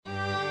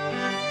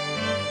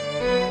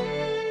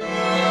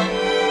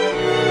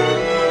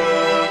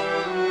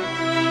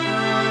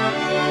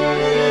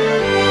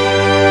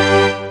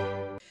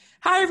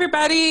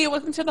everybody.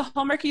 Welcome to the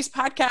Hallmarkies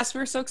podcast.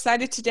 We're so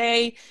excited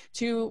today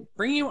to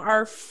bring you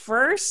our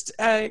first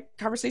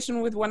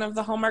conversation with one of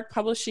the Hallmark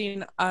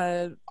Publishing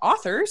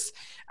authors.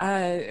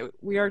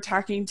 We are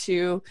talking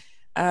to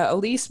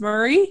Alys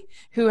Murray,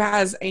 who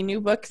has a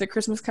new book, The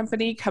Christmas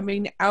Company,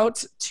 coming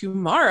out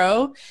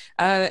tomorrow,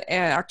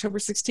 October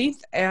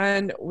 16th,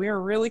 and we're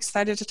really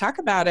excited to talk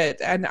about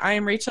it. And I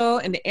am Rachel,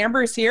 and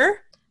Amber is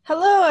here.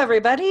 Hello,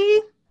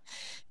 everybody.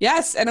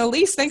 Yes, and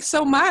Alys, thanks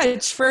so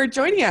much for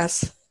joining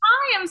us.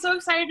 Hi, I'm so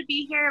excited to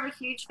be here. I'm a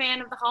huge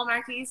fan of the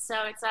Hallmarkies, so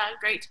it's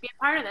great to be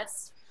a part of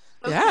this.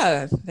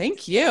 Yeah,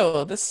 thank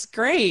you. This is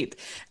great.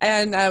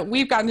 And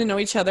we've gotten to know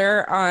each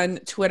other on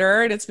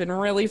Twitter, and it's been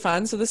really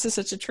fun. So this is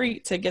such a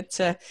treat to get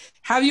to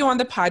have you on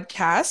the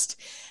podcast.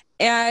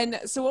 And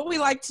so what we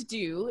like to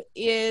do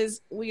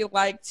is we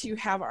like to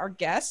have our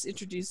guests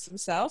introduce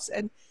themselves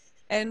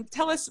and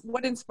tell us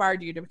what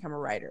inspired you to become a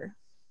writer.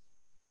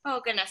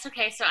 Oh, goodness.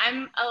 Okay, so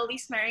I'm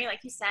Alys Murray,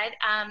 like you said,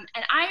 and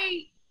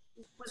I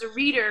was a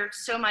reader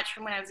so much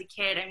from when I was a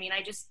kid. I mean,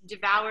 I just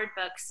devoured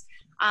books.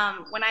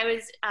 When I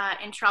was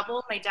in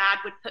trouble, my dad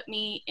would put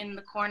me in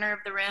the corner of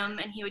the room,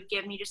 and he would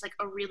give me just like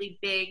a really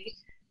big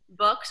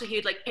book. So he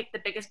would like pick the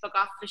biggest book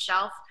off the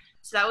shelf.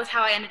 So that was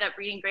how I ended up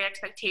reading Great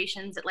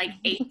Expectations at like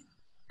 8,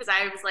 because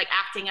I was like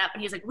acting up,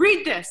 and he was like,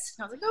 "Read this."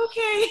 And I was like,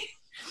 "Okay."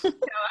 So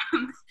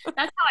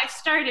that's how I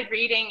started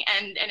reading,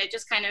 and it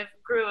just kind of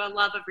grew a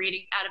love of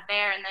reading out of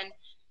there. And then,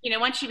 you know,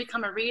 once you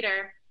become a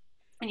reader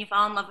and you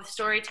fall in love with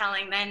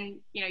storytelling, then,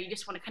 you know, you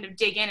just want to kind of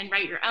dig in and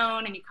write your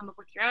own, and you come up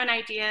with your own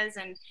ideas,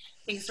 and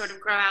things sort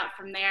of grow out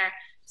from there.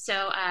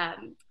 So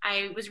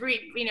I was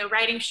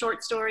writing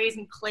short stories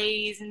and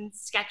plays and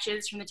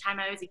sketches from the time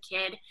I was a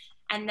kid.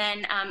 And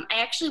then I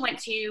actually went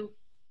to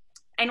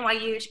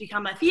NYU to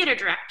become a theater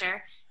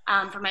director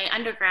for my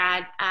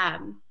undergrad,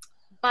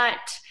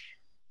 but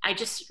I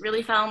just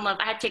really fell in love.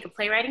 I had to take a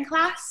playwriting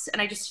class,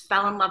 and I just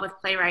fell in love with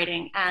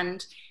playwriting,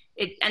 and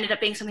it ended up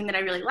being something that I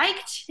really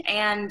liked,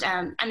 and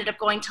ended up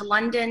going to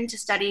London to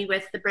study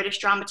with the British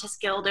Dramatists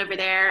Guild over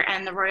there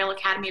and the Royal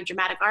Academy of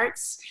Dramatic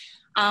Arts,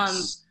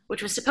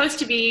 which was supposed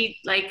to be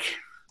like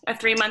a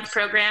 3-month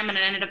program, and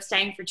it ended up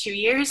staying for 2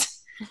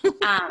 years.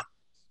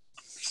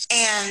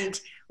 And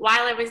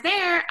while I was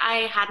there,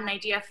 I had an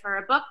idea for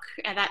a book,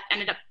 and that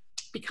ended up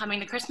becoming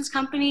The Christmas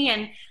Company.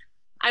 And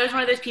I was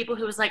one of those people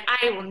who was like,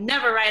 I will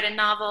never write a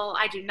novel.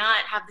 I do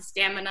not have the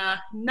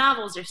stamina.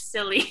 Novels are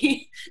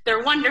silly.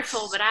 They're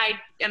wonderful, but I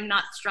am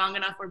not strong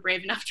enough or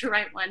brave enough to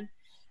write one.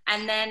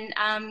 And then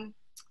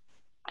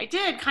I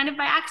did, kind of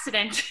by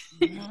accident.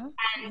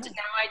 And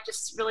now I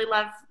just really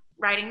love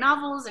writing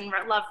novels and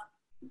love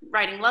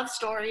writing love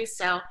stories.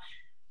 So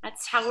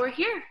that's how we're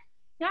here.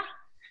 Yeah.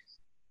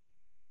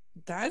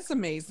 That's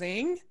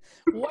amazing.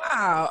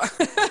 Wow.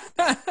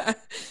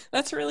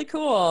 That's really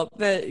cool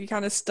that you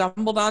kind of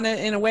stumbled on it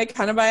in a way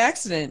kind of by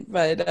accident,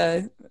 but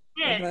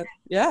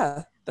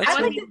yeah.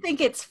 I like to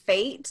think it's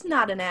fate,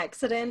 not an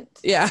accident.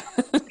 Yeah.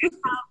 It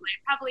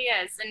probably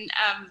is. And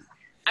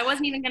I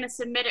wasn't even going to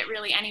submit it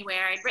really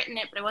anywhere. I'd written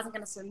it, but I wasn't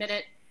going to submit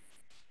it.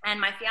 And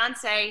my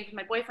fiance,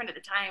 my boyfriend at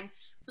the time,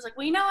 was like,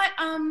 well, you know what,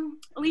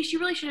 Alys, you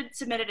really should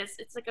submit it.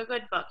 It's like a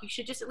good book. You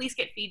should just at least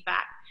get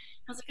feedback.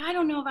 I was like, I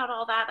don't know about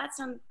all that. That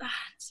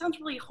sounds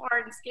really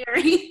hard and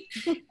scary.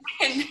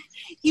 And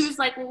he was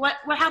like, well,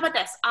 how about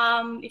this?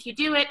 If you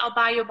do it, I'll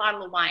buy you a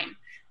bottle of wine. And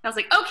I was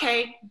like,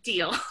 okay,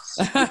 deal.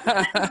 So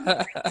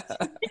that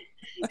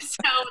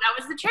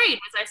was the trade.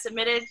 I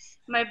submitted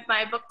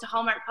my book to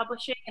Hallmark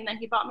Publishing, and then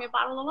he bought me a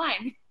bottle of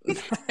wine.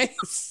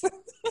 Nice.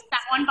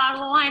 That one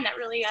bottle of wine that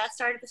really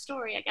started the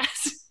story, I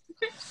guess.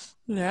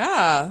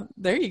 Yeah,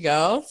 there you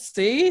go.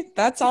 See,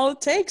 that's all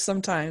it takes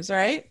sometimes,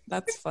 right?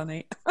 That's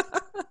funny.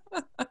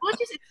 Well,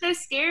 it's so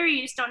scary.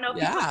 You just don't know if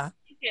people like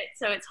it.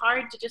 So it's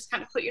hard to just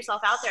kind of put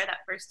yourself out there that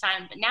first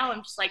time. But now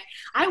I'm just like,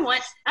 I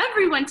want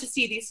everyone to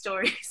see these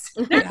stories.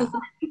 They're fun.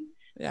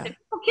 Yeah.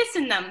 People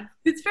kissing them.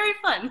 It's very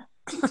fun.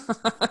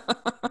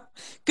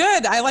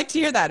 Good. I like to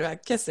hear that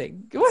about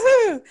kissing.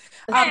 Woohoo!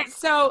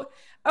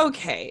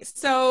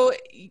 So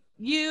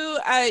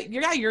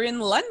you're in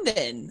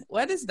London.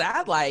 What is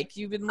that like?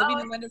 You've been living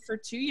in London for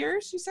 2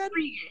 years, you said?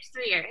 3 years.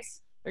 3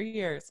 years. 3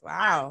 years.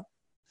 Wow.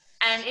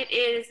 And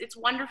it's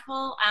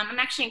wonderful. I'm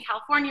actually in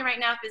California right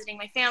now visiting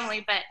my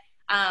family, but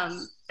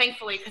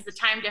thankfully, because the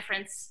time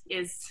difference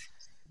is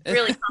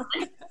really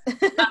common.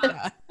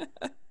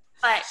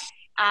 But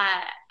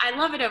I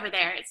love it over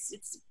there.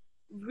 It's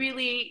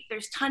really,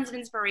 there's tons of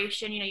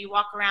inspiration. You know, you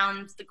walk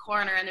around the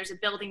corner and there's a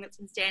building that's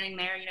been standing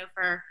there, you know,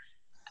 for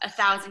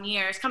 1,000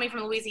 years. Coming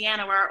from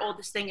Louisiana, where our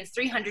oldest thing is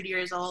 300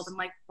 years old, I'm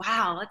like,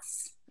 wow,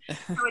 that's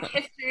so much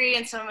history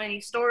and so many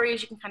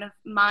stories you can kind of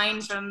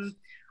mine from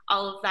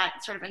all of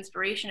that sort of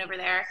inspiration over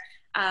there.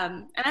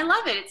 And I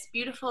love it. It's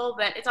beautiful,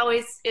 but it's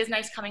always is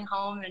nice coming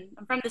home. And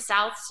I'm from the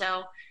South,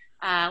 so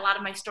a lot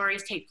of my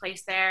stories take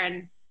place there.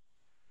 And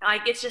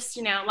like, it's just,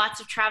 you know, lots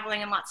of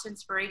traveling and lots of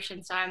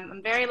inspiration. So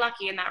I'm very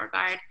lucky in that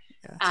regard.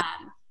 Yes.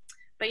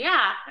 But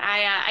yeah,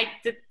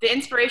 the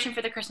inspiration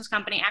for The Christmas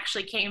Company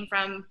actually came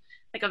from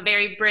like a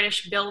very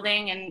British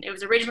building, and it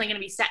was originally going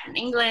to be set in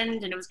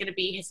England, and it was going to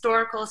be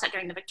historical, set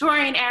during the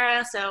Victorian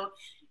era. So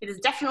it has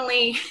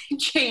definitely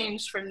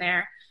changed from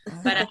there.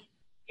 But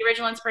the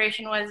original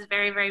inspiration was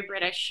very, very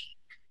British.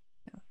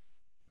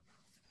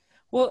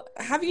 Well,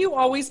 have you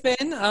always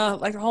been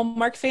like a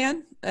Hallmark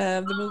fan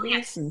of the movies?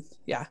 Yes. And,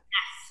 yeah.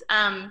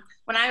 Yes.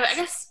 When I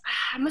guess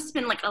I must have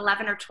been like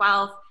 11 or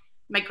 12,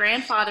 my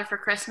grandfather for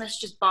Christmas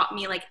just bought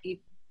me like a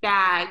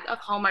bag of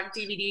Hallmark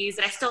DVDs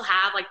that I still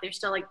have. Like they're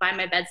still like by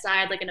my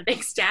bedside, like in a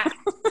big stack.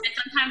 And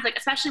sometimes, like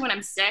especially when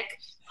I'm sick,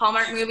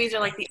 Hallmark movies are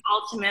like the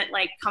ultimate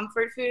like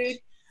comfort food.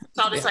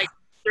 So I'll just like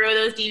throw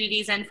those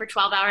DVDs in for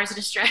 12 hours at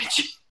a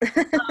stretch.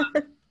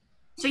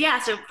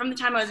 So from the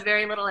time I was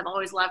very little, I've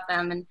always loved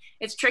them. And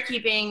it's tricky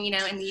being,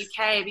 in the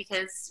UK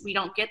because we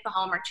don't get the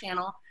Hallmark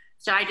channel.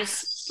 So I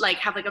just like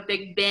have like a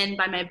big bin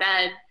by my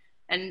bed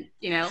and,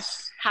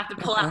 have to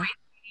pull out my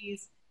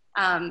DVDs.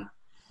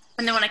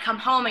 And then when I come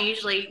home, I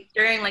usually,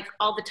 during like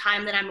all the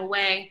time that I'm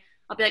away,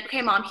 I'll be like,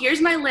 okay, Mom,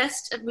 here's my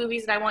list of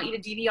movies that I want you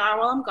to DVR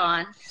while I'm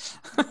gone.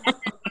 And then when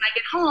I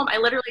get home, I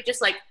literally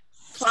just like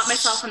plop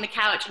myself on the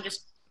couch and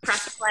just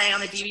press play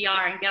on the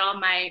DVR and get all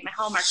my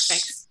Hallmark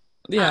fix.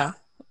 Yeah.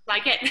 I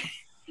get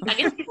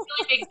really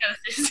big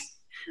doses.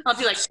 I'll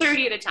do like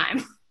 30 at a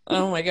time.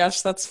 Oh my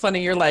gosh, that's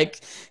funny. You're like,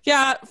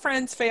 yeah,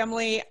 friends,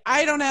 family.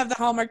 I don't have the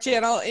Hallmark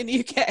channel in the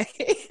UK.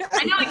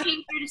 I know I came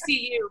here to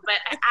see you, but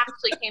I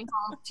actually came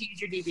home to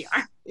use your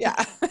DVR.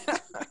 Yeah.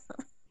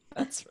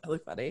 That's really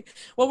funny.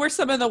 What were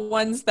some of the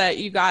ones that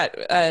you got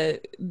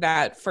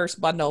that first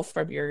bundle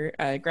from your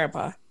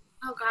grandpa?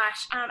 Oh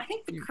gosh, I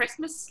think the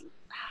Christmas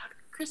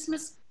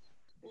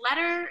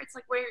letter. It's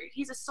like where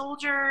he's a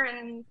soldier,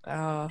 and that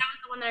was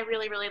the one that I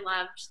really, really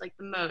loved, like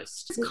the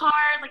most. His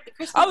card, like the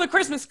Christmas. Oh, the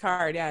Christmas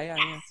card. Yeah.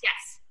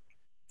 Yes.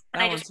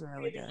 And That I just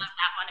really good. loved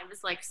that one. It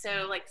was like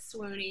so like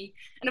swoony,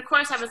 and of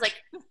course I was like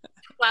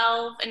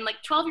 12, and like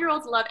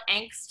 12-year-olds love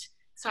angst,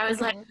 so I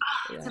was like,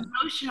 it's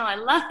emotional. I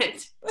love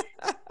it.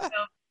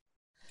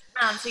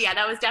 So yeah,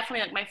 that was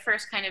definitely like my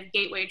first kind of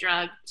gateway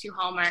drug to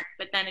Hallmark.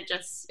 But then it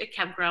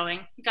kept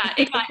growing.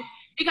 It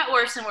got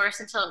worse and worse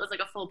until it was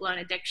like a full-blown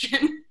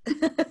addiction.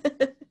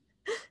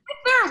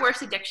 There are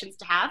worse addictions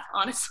to have,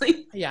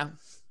 honestly. Yeah.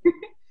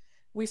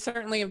 We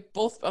certainly have,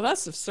 both of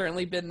us have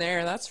certainly been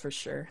there, that's for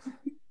sure.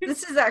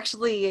 This is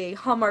actually a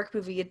Hallmark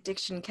movie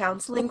addiction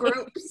counseling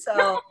group,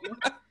 so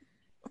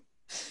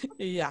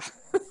yeah.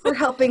 we're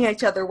helping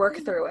each other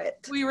work through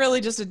it. We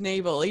really just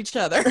enable each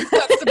other.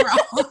 That's the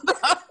problem.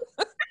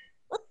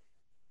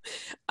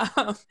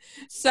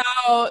 So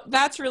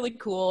that's really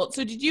cool.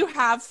 So did you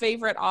have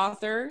favorite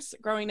authors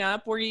growing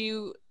up?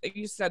 You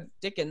said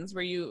Dickens,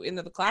 were you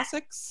into the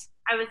classics?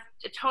 I was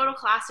a total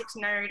classics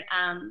nerd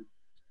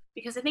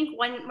because I think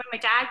when my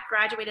dad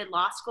graduated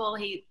law school,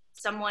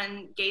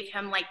 someone gave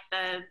him like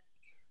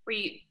where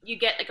you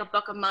get like a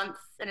book a month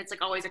and it's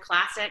like always a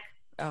classic.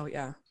 Oh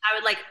yeah. I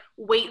would like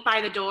wait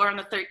by the door on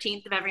the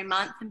 13th of every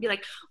month and be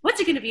like,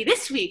 what's it going to be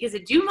this week? Is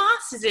it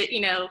Dumas? Is it,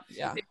 is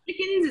it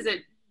Dickens? Is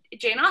it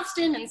Jane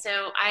Austen? And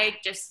so I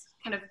just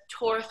kind of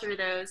tore through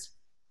those.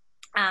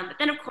 But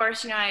then of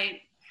course,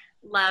 I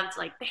loved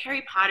like the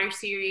Harry Potter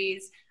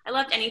series. I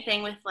loved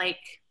anything with like,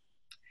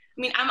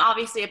 I'm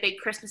obviously a big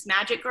Christmas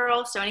magic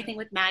girl, so anything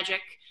with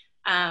magic.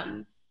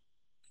 But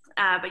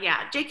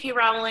yeah, J.K.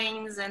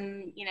 Rowling's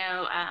and,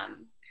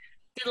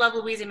 did love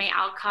Louisa May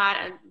Alcott.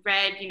 I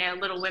read,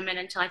 Little Women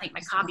until I think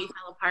my copy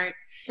fell apart.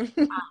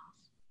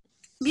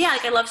 Yeah,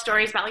 like I love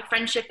stories about like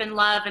friendship and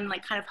love and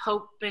like kind of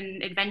hope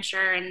and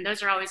adventure, and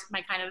those are always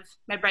my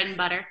bread and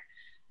butter.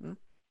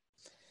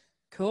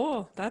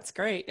 Cool. That's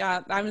great.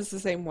 Yeah, I was the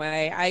same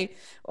way. I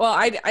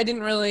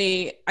didn't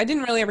really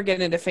ever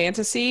get into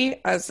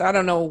fantasy, as I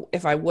don't know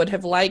if I would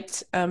have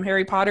liked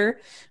Harry Potter,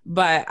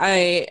 but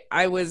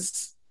I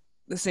was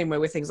the same way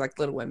with things like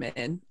Little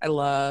Women.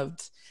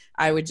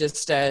 I would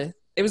just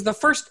it was the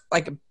first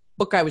like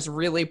book I was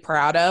really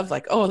proud of,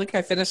 like, oh, look,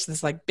 I finished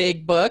this like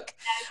big book.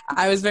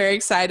 I was very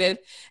excited,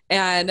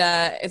 and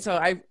so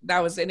that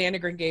was in Anne of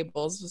Green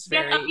Gables was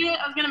very. Yeah,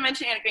 I was gonna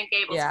mention Anne of Green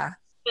Gables. Yeah.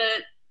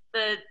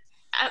 The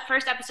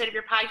first episode of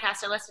your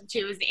podcast I listened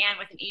to was the Anne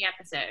with an E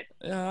episode.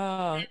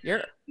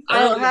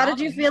 How did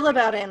you feel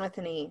about Anne with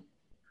an E?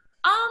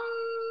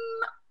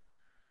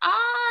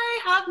 I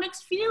have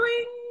mixed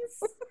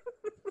feelings.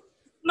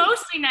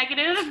 Mostly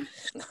negative.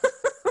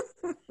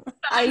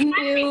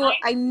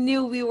 I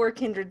knew we were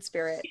kindred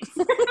spirits.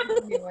 I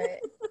knew it.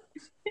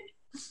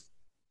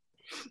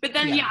 But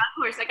then, yeah, of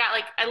course,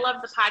 I love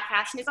the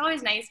podcast, and it's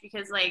always nice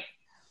because, like,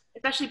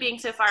 especially being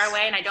so far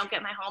away and I don't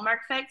get my Hallmark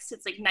fix,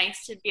 it's, like,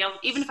 nice to be able,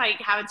 even if I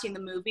haven't seen the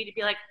movie, to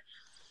be like,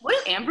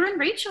 what do Amber and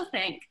Rachel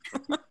think?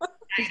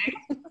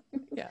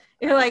 Yeah.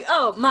 You're like,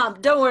 oh, Mom,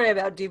 don't worry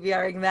about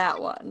DVRing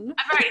that one.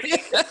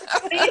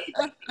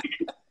 I've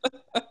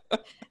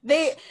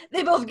They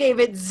both gave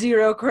it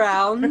 0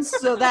 crowns,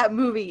 so that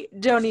movie,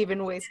 don't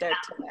even waste our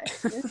time.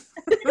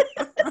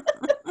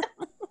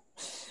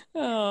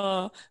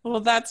 Oh, well,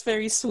 that's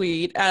very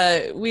sweet.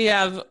 We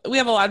have a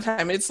lot of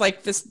time. It's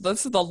like this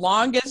is the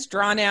longest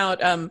drawn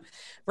out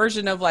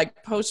version of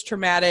like post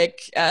traumatic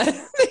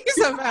things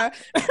of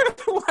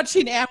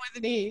watching Anne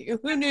with an E.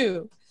 Who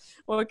knew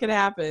what could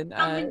happen?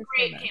 Something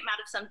great came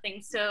out of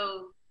something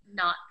so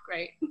not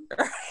great.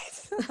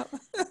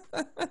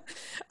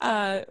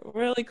 Right.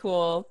 Really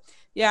cool.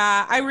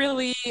 Yeah, I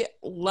really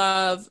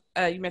love,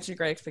 you mentioned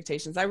Great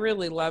Expectations. I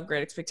really love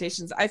Great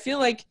Expectations. I feel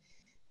like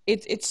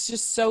it's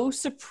just so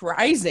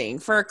surprising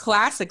for a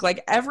classic.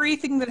 Like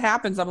everything that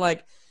happens, I'm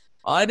like,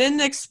 oh, I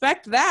didn't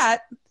expect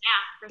that.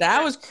 Yeah,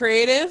 that was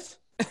creative.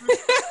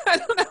 I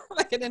don't know.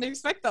 Like I didn't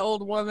expect the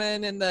old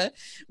woman in the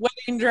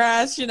wedding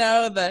dress,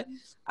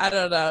 I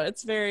don't know.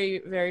 It's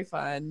very, very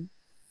fun.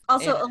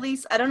 Also,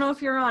 Alys, I don't know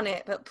if you're on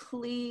it, but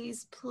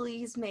please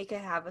make a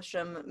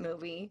Havisham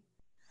movie.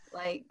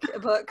 Like a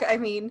book. I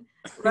mean,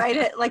 write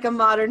it like a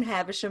modern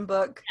Havisham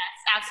book.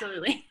 Yes,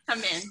 absolutely. I'm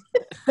in.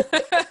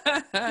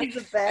 He's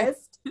the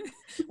best.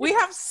 We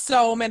have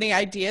so many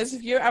ideas.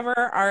 If you ever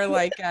are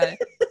like a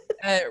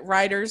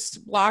writer's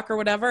block or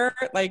whatever,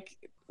 like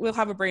we'll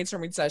have a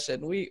brainstorming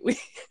session.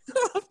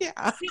 Yeah.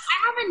 I have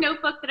a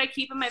notebook that I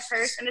keep in my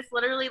purse, and it's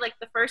literally like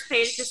the first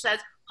page just says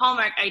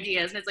Hallmark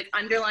ideas, and it's like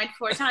underlined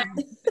 4 times,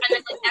 and then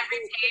like every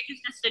page is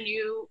just a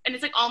new, and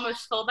it's like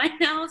almost full by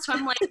now. So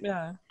I'm like,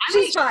 yeah,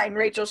 she's fine,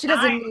 Rachel. She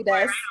doesn't need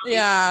us.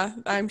 Yeah,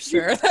 I'm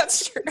sure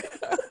that's true.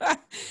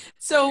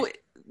 So,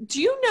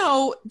 do you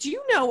know?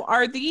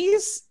 Are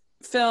these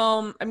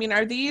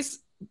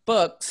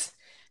books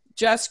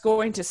just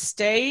going to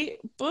stay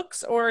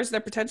books, or is there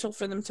potential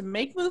for them to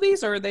make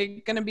movies, or are they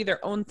going to be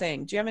their own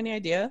thing? Do you have any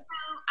idea?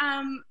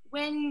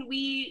 When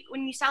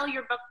you sell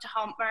your book to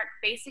Hallmark,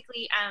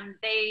 basically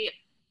they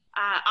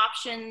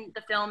option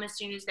the film as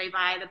soon as they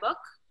buy the book.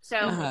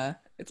 So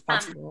it's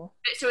possible.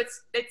 So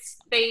it's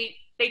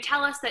they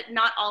tell us that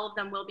not all of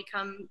them will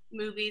become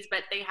movies,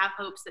 but they have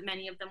hopes that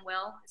many of them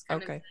will. It's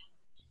kind of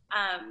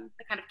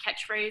the kind of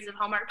catchphrase of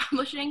Hallmark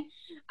Publishing.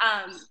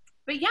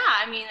 But yeah,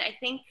 I mean, I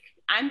think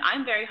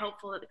I'm very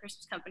hopeful that the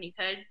Christmas Company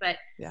could, but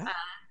yeah.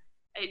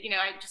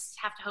 I just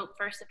have to hope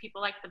first that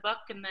people like the book,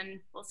 and then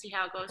we'll see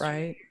how it goes.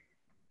 Right.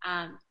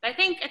 But I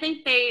think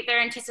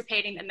they're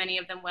anticipating that many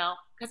of them will,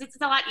 because it's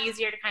a lot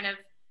easier to kind of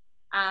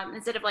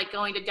instead of like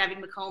going to Debbie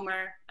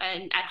McComber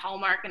and at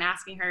Hallmark and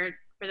asking her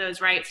for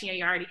those rights.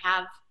 You already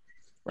have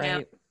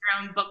your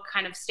own book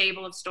kind of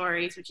stable of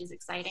stories, which is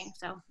exciting.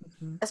 So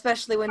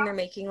especially when they're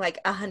making like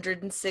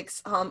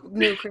 106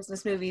 new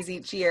Christmas movies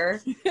each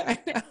year. Yeah, I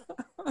know.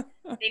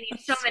 They need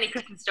so many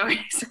Christmas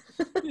stories.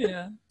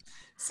 Yeah.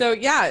 So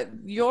yeah,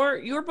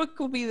 your book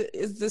will be,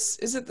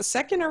 is it the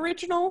second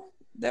original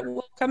that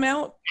will come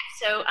out?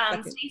 So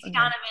Stacey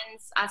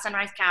Donovan's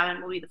Sunrise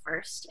Cabin will be the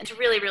first. It's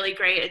really, really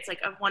great. It's like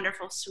a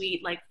wonderful,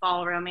 sweet, like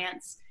fall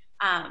romance.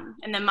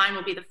 And then mine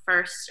will be the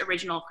first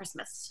original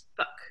Christmas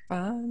book.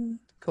 Fun.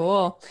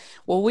 Cool.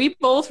 Well, we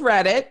both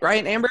read it,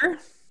 right, Amber?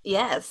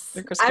 Yes.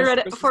 I read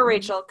it before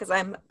Rachel because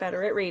I'm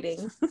better at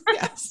reading.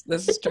 Yes,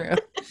 this is true.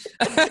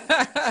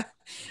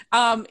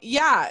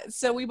 Yeah,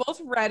 so we both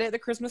read it, The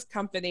Christmas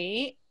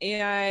Company.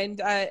 And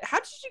how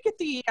did you get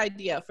the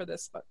idea for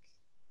this book?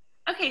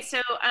 Okay, so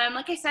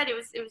like I said, it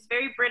was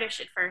very British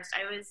at first.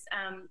 I was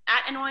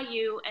at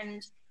NYU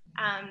and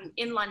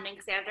in London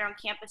because they have their own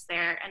campus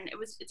there, and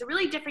it's a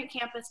really different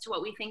campus to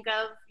what we think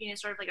of,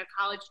 sort of like a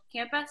college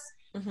campus.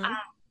 Mm-hmm.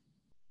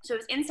 So it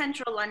was in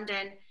central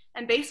London,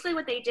 and basically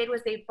what they did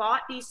was they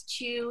bought these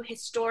 2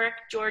 historic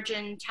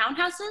Georgian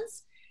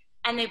townhouses,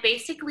 and they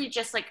basically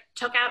just like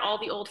took out all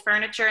the old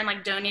furniture and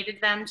like donated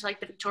them to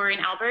like the Victoria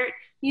and Albert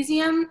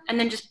Museum, and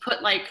then just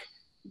put like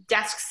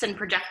desks and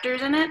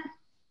projectors in it.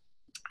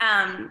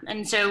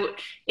 And so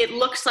it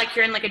looks like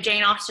you're in like a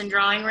Jane Austen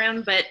drawing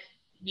room, but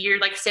you're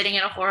like sitting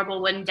at a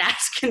horrible wooden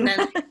desk and then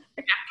like, a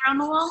projector on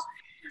the wall.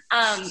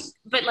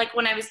 But like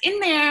when I was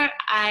in there,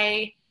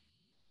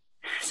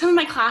 some of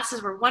my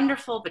classes were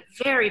wonderful, but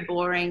very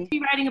boring.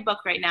 I'm writing a book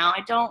right now.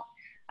 I don't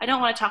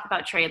want to talk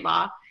about trade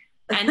law.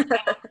 And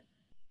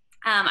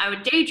I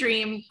would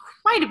daydream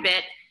quite a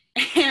bit,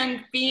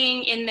 and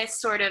being in this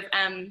sort of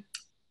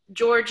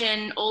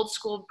Georgian old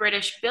school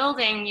British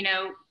building,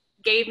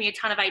 gave me a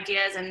ton of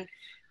ideas. And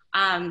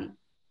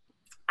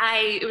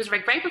it was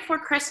like right before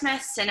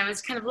Christmas, and I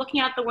was kind of looking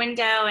out the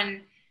window,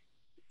 and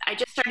I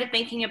just started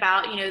thinking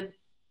about,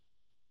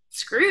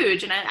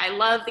 Scrooge, and I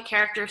love the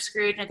character of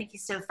Scrooge, and I think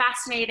he's so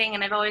fascinating,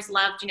 and I've always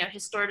loved,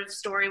 his sort of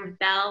story with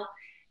Belle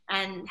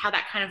and how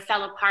that kind of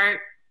fell apart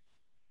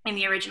in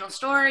the original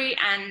story.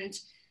 And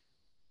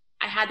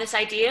I had this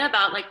idea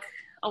about like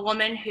a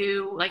woman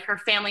who, like, her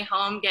family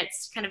home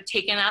gets kind of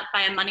taken up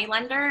by a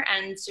moneylender,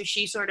 and so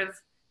he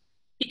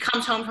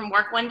comes home from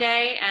work one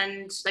day,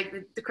 and like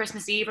the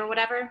Christmas Eve or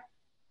whatever,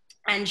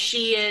 and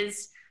she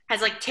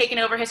has like taken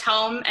over his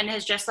home and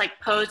has just like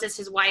posed as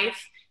his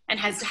wife and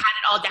has had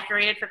it all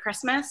decorated for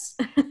Christmas.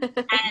 And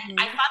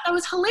I thought that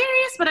was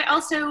hilarious, but I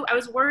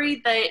was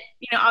worried that,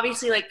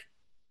 obviously like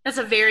that's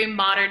a very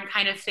modern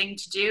kind of thing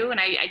to do. And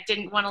I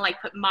didn't want to like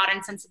put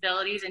modern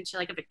sensibilities into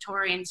like a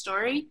Victorian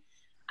story.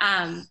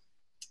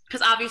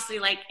 because obviously,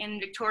 like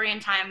in Victorian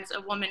times, a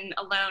woman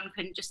alone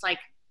couldn't just like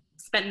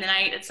spend the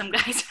night at some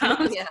guy's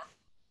house. Yeah.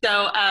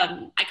 So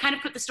I kind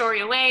of put the story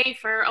away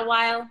for a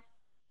while,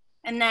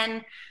 and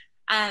then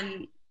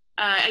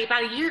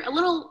about a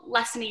little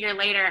less than a year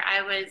later,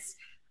 I was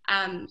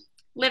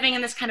living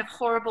in this kind of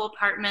horrible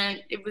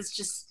apartment. It was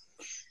just,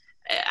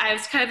 I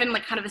was kind of in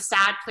like kind of a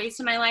sad place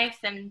in my life,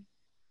 and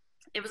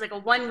it was like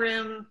a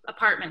 1-room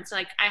apartment. So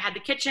like I had the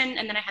kitchen,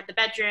 and then I had the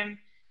bedroom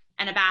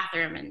and a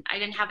bathroom, and I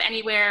didn't have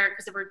anywhere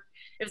because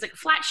it was like a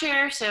flat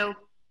share. So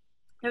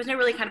there was no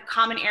really kind of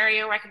common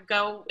area where I could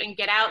go and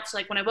get out. So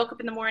like when I woke up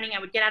in the morning, I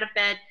would get out of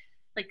bed,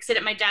 like sit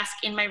at my desk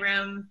in my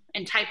room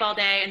and type all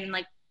day, and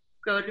like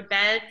go to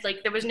bed.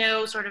 Like there was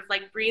no sort of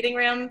like breathing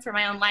room for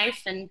my own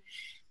life, and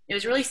it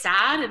was really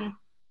sad. And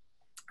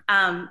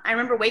I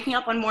remember waking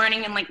up one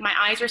morning and like my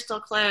eyes were still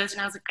closed,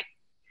 and I was like,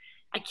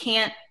 I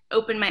can't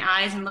open my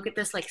eyes and look at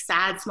this like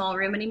sad small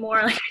room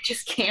anymore. Like I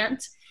just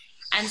can't.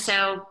 And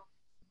so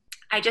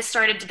I just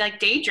started to like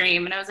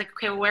daydream, and I was like,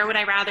 okay, well, where would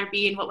I rather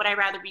be, and what would I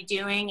rather be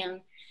doing?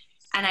 And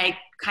I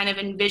kind of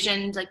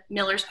envisioned like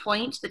Miller's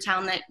Point, the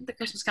town that the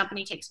Christmas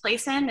Company takes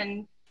place in.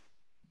 And,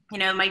 you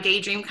know, my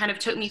daydream kind of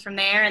took me from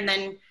there. And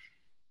then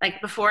like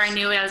before I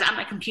knew it, I was at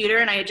my computer,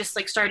 and I had just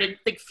like started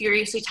like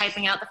furiously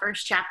typing out the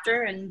first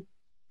chapter. And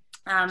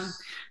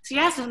so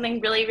yeah,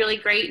 something really, really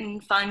great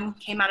and fun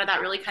came out of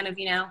that really kind of,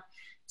 you know,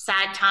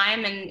 sad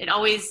time. And it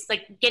always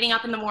like getting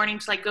up in the morning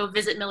to like go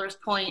visit Miller's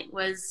Point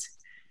was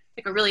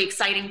like a really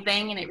exciting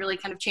thing. And it really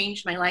kind of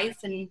changed my life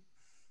and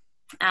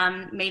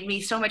made me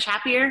so much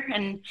happier.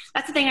 And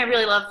that's the thing I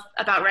really love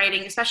about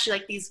writing, especially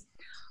like these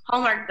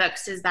Hallmark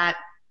books, is that,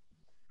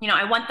 you know,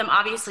 I want them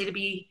obviously to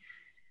be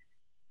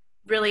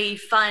really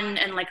fun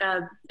and like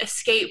a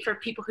escape for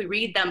people who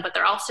read them, but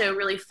they're also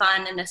really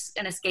fun and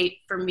an escape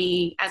for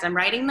me as I'm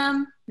writing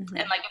them. Mm-hmm.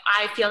 And like if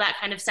I feel that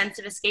kind of sense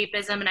of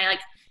escapism, and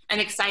I'm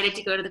excited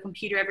to go to the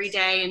computer every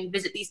day and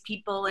visit these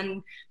people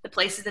and the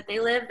places that they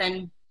live,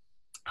 and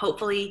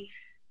hopefully,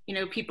 you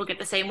know, people get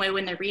the same way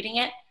when they're reading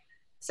it.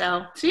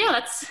 So yeah,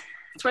 that's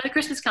where the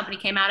Christmas Company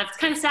came out of. It's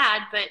kind of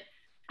sad, but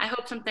I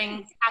hope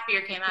something happier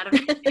came out of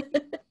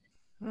it.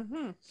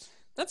 Mm-hmm.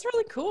 That's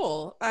really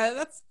cool.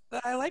 I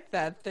like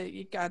that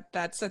you got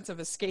that sense of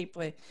escape,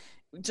 like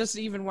just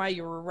even while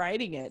you were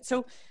writing it.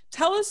 So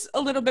tell us a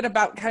little bit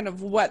about kind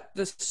of what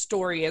the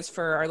story is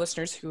for our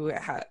listeners who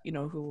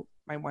who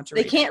might want to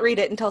read it. They can't read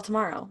it until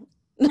tomorrow.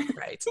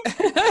 Right.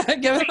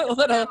 Give it a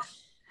little.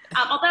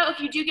 Although if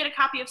you do get a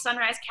copy of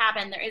Sunrise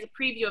Cabin, there is a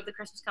preview of the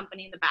Christmas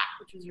Company in the back,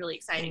 which was really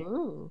exciting.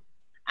 Ooh.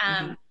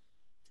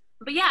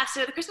 But yeah,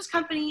 so the Christmas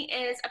Company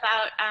is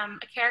about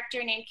a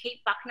character named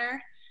Kate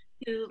Buckner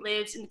who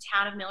lives in the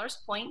town of Miller's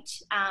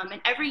Point. And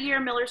every year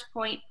Miller's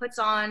Point puts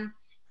on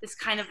this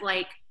kind of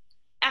like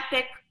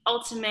epic,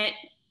 ultimate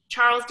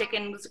Charles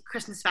Dickens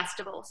Christmas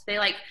festival. So they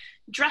like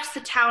dress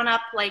the town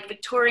up like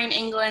Victorian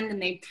England, and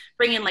they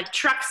bring in like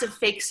trucks of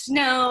fake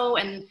snow,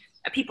 and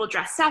people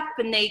dress up,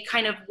 and they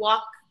kind of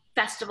walk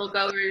festival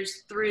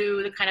goers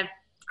through the kind of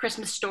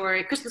Christmas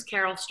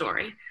Carol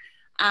story.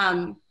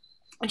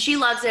 And she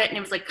loves it, and it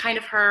was like kind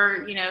of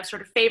her, you know,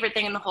 sort of favorite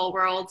thing in the whole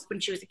world when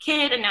she was a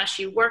kid, and now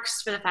she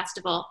works for the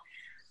festival.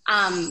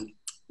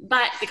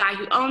 But the guy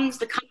who owns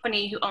the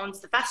company, who owns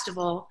the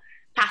festival,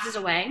 passes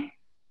away,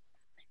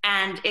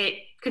 and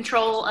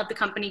control of the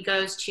company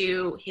goes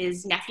to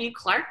his nephew,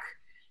 Clark,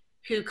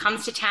 who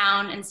comes to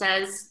town and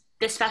says,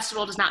 this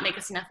festival does not make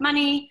us enough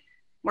money,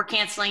 we're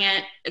canceling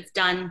it, it's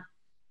done.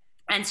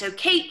 And so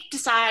Kate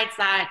decides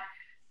that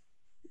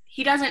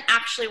he doesn't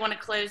actually want to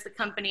close the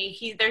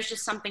company. There's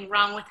just something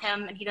wrong with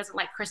him, and he doesn't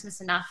like Christmas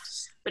enough.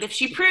 But if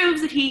she proves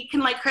that he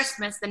can like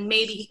Christmas, then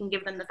maybe he can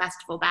give them the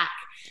festival back.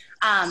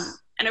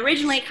 And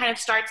originally it kind of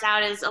starts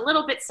out as a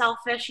little bit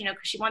selfish, you know,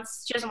 because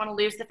she doesn't want to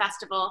lose the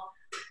festival.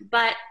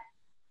 But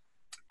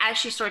as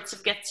she sort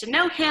of gets to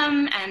know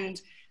him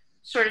and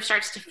sort of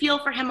starts to feel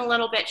for him a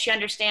little bit, she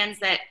understands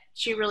that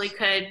she really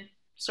could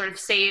sort of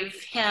save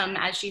him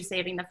as she's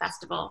saving the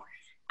festival.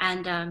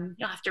 And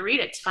you'll have to read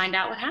it to find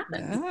out what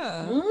happened.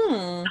 Yeah.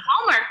 The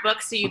Hallmark book,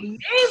 so you may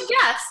have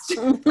guessed.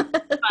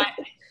 But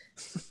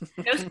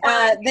no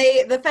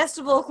spoilers. The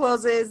festival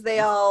closes.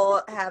 They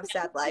all have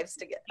sad lives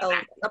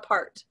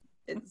apart.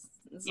 It's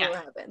what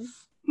happened.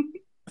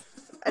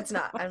 It's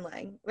not. I'm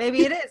lying.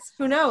 Maybe it is.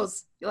 Who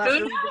knows? You'll have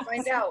to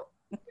find out.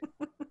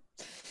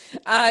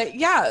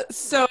 Yeah.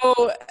 So,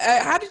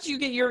 how did you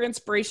get your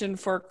inspiration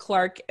for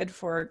Clark and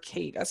for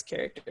Kate as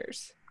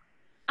characters?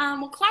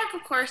 Well, Clark,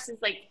 of course, is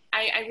like,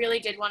 I really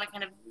did want to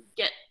kind of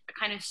get a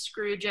kind of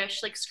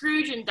Scrooge-ish, like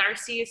Scrooge and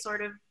Darcy is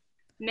sort of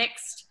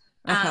mixed.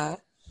 Uh-huh.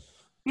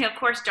 You know, of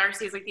course,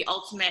 Darcy is like the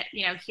ultimate,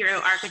 you know,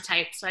 hero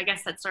archetype. So I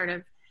guess that's sort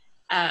of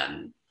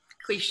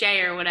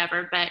cliche or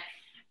whatever. But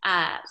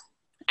I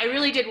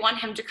really did want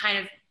him to kind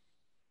of,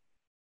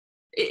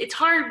 it's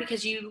hard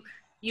because you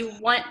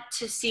want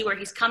to see where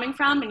he's coming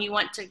from and you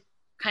want to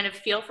kind of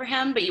feel for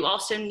him, but you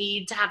also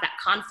need to have that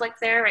conflict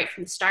there right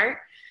from the start.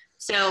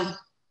 So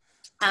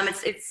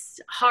it's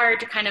hard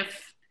to kind of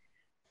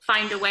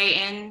find a way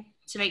in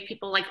to make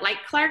people like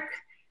Clark.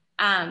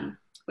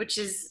 which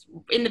is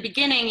in the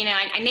beginning, you know,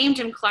 I named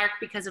him Clark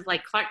because of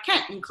like Clark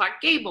Kent and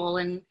Clark Gable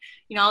and,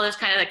 you know, all those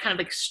kind of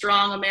like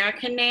strong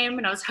American name.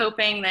 And I was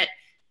hoping that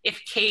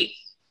if Kate,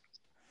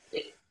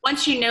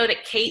 once you know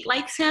that Kate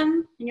likes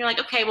him and you're like,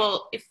 okay,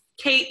 well, if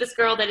Kate, this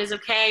girl that is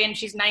okay and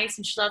she's nice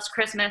and she loves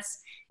Christmas,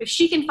 if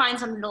she can find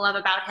something to love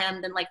about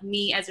him, then like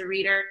me as a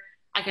reader,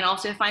 I can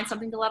also find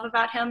something to love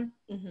about him.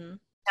 Mm-hmm.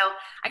 So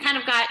I kind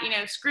of got, you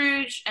know,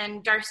 Scrooge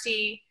and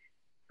Darcy,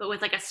 but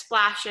with like a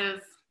splash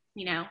of,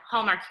 you know,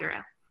 Hallmark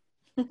hero.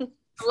 A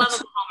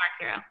lovable Hallmark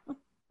hero.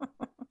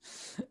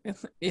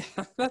 Yeah,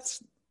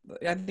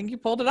 I think you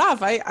pulled it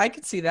off. I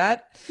could see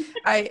that.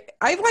 I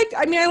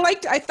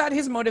thought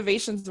his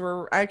motivations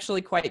were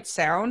actually quite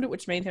sound,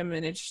 which made him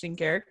an interesting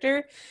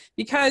character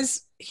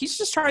because he's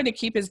just trying to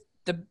keep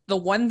the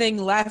one thing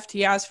left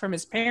he has from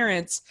his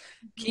parents,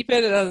 keep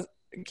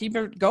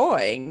it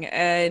going.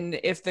 And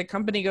if the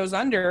company goes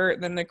under,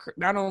 then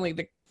not only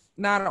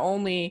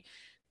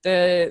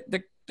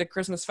the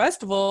Christmas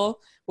festival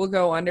will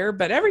go under,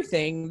 but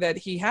everything that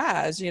he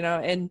has, you know.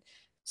 And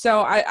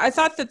so I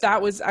thought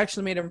that was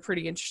actually made him a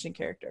pretty interesting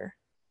character.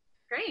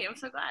 Great. I'm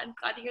so glad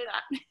to hear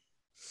that.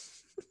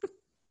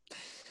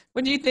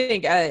 What do you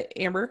think,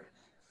 Amber?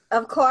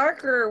 Of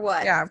Clark or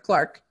what? Yeah, of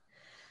Clark.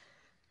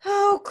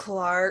 Oh,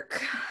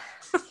 Clark.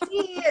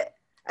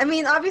 I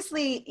mean,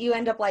 obviously you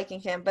end up liking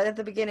him, but at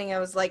the beginning I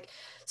was like,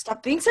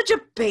 stop being such a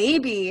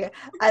baby.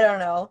 I don't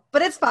know,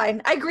 but it's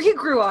fine. He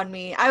grew on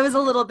me. I was a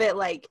little bit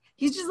like,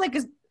 he's just like,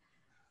 he's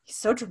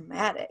so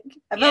dramatic.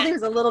 I felt he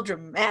was a little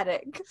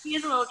dramatic. He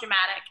is a little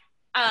dramatic.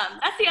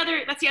 That's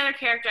the other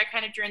character I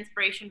kind of drew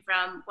inspiration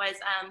from was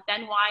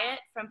Ben Wyatt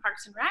from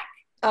Parks and Rec.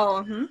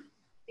 Oh,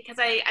 because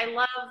I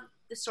love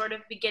the sort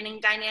of beginning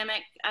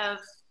dynamic of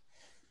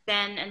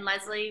Ben and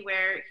Leslie,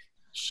 where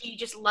she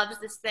just loves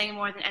this thing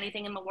more than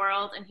anything in the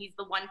world, and he's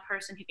the one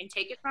person who can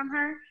take it from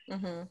her.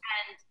 Mm-hmm. And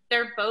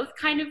they're both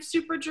kind of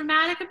super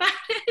dramatic about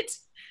it,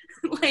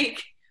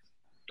 like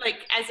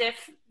as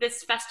if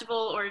this festival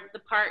or the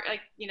park,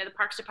 like, you know, the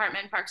Parks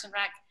Department, Parks and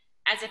Rec,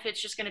 as if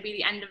it's just going to be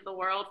the end of the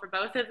world for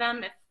both of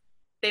them if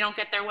they don't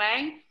get their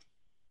way.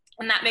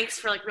 And that makes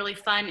for like really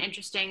fun,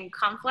 interesting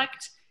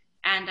conflict.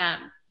 And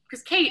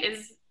because Kate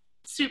is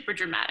super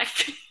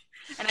dramatic.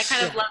 And I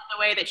kind of love the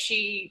way that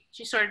she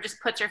sort of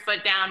just puts her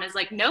foot down as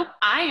like, nope,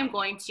 I am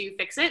going to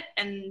fix it.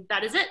 And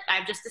that is it.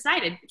 I've just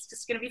decided it's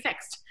just going to be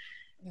fixed.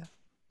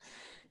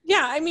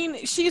 Yeah, I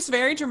mean, she's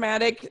very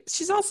dramatic.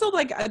 She's also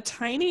like a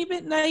tiny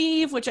bit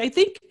naive, which I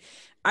think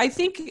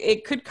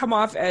it could come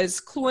off as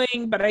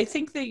cloying, but I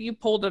think that you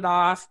pulled it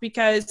off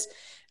because,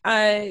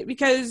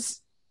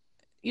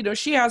 you know,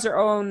 she has her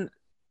own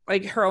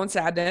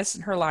sadness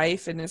in her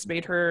life and has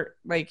made her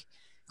like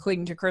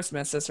cling to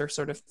Christmas as her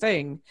sort of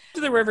thing.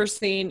 To the river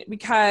scene,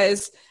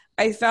 because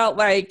I felt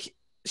like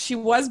she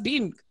was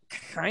being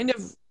kind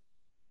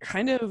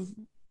of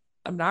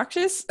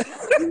obnoxious,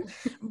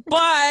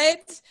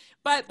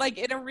 but like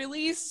in a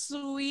really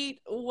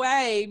sweet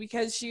way,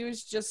 because she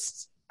was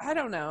just, I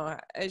don't know,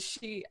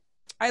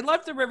 I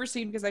loved the river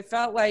scene because I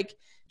felt like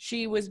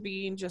she was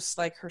being just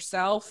like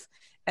herself.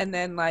 And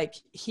then like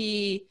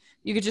you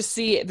could just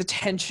see the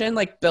tension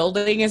like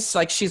building as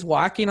like she's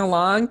walking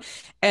along,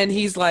 and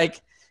he's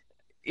like,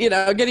 you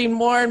know, getting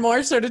more and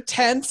more sort of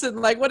tense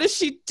and like, what is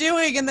she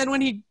doing? And then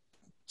when he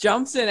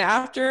jumps in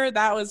after,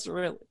 that was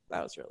really good. I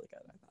thought.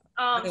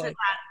 Oh, I'm so glad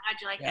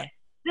you like it.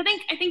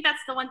 I think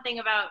that's the one thing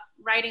about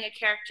writing a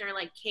character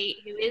like Kate,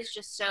 who is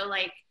just so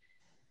like,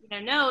 you know,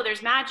 no,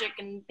 there's magic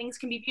and things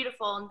can be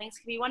beautiful and things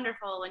can be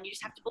wonderful and you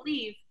just have to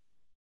believe,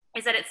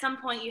 is that at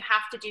some point you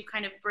have to do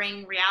kind of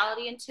bring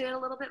reality into it a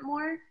little bit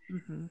more.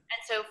 Mm-hmm.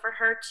 And so for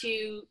her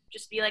to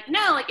just be like,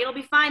 no, like it'll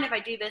be fine if I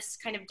do this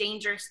kind of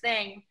dangerous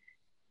thing,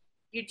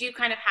 you do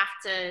kind of have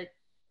to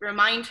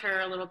remind her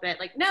a little bit,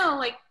 like, no,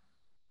 like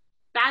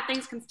bad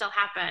things can still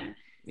happen.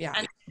 Yeah.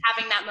 And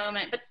having that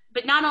moment,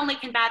 but not only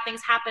can bad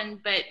things happen,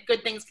 but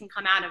good things can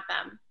come out of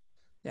them.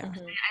 Yeah.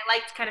 Mm-hmm. I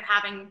liked kind of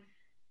having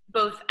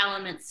both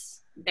elements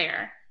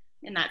there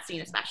in that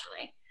scene,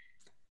 especially.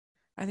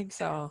 I think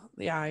so.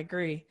 Yeah, I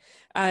agree.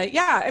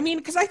 I mean,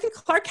 because I think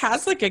Clark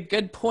has like a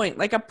good point.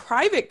 Like a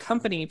private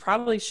company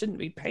probably shouldn't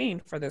be paying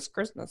for this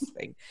Christmas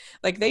thing.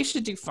 Like they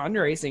should do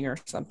fundraising or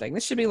something.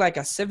 This should be like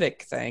a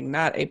civic thing,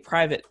 not a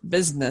private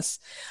business.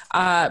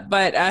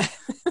 But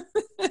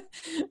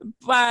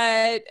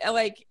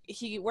like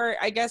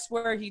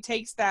where he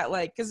takes that,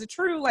 like, because a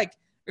true like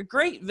a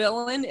great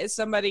villain is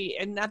somebody,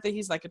 and not that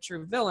he's like a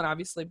true villain,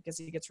 obviously, because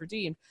he gets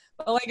redeemed,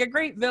 but like a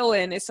great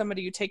villain is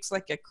somebody who takes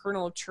like a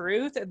kernel of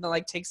truth and then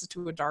like takes it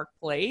to a dark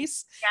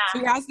place. Yeah. So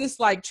he has this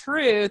like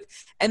truth,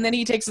 and then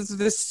he takes it to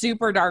this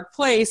super dark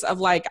place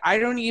of like, I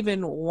don't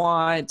even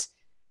want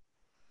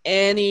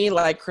any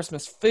like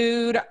Christmas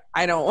food.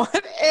 I don't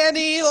want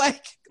any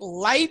like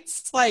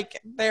lights. Like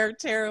they're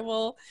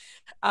terrible.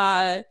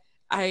 I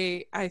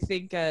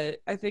think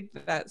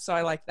that, so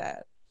I like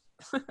that.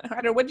 I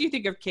don't know. What do you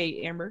think of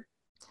Kate, Amber?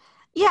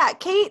 Yeah,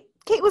 Kate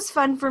was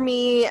fun for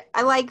me.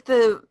 I like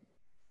the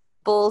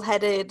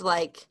bullheaded,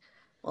 like,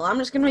 well, I'm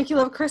just going to make you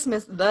love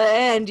Christmas. The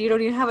end. You don't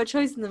even have a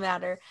choice in the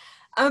matter.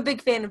 I'm a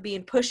big fan of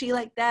being pushy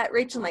like that.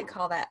 Rachel might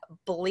call that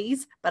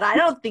bullies, but I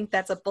don't think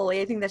that's a bully.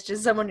 I think that's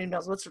just someone who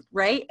knows what's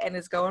right and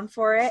is going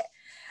for it.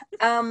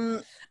 I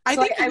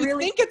think you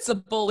really think it's a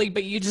bully,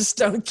 but you just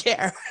don't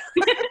care.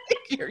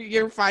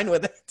 You're fine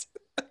with it.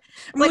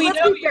 Like,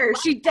 let's be fair,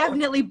 she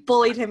definitely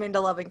bullied him into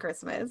loving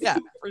Christmas. Yeah,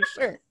 for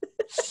sure.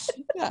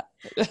 Yeah.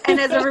 And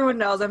as everyone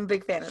knows, I'm a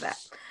big fan of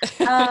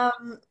that.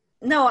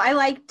 No, I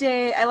liked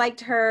it. I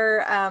liked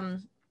her.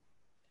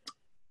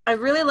 I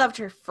really loved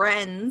her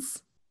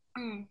friends.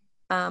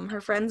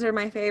 Her friends are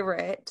my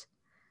favorite.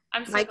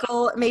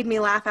 Michael made me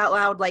laugh out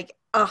loud, like,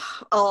 a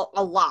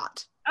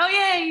lot. Oh,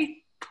 yay!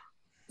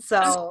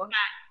 So,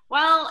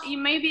 well, you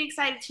may be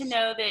excited to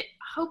know that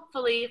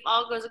hopefully, if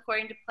all goes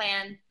according to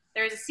plan,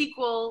 there's a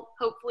sequel,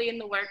 hopefully in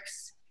the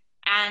works.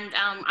 And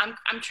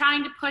I'm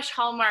trying to push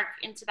Hallmark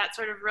into that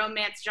sort of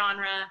romance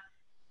genre.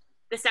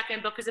 The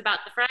second book is about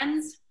the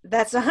friends.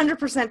 That's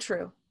 100%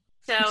 true.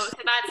 So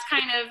that's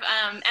kind of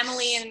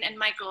Emily and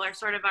Michael are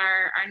sort of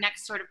our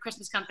next sort of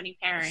Christmas company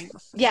pairing.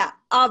 Yeah,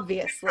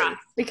 obviously,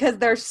 because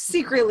they're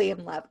secretly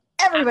in love.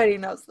 Everybody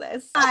knows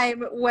this.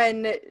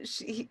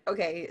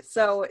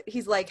 So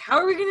he's like, how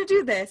are we going to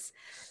do this?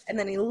 And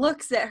then he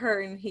looks at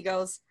her and he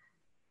goes,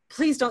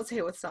 please don't say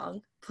it with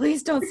song.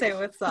 Please don't say it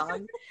with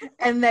song.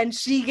 And then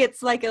she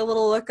gets like a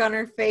little look on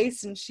her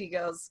face and she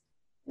goes,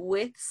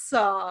 with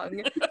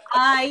song.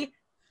 I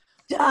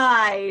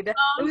died.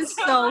 It was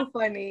so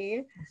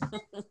funny.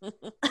 That's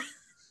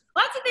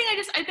the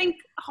thing. I think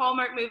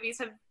Hallmark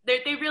movies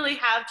they really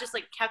have just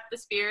like kept the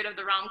spirit of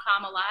the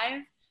rom-com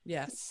alive.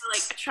 Yes. So,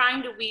 like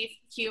trying to weave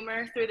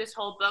humor through this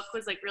whole book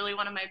was like really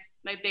one of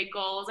my big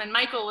goals. And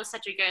Michael was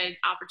such a good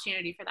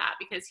opportunity for that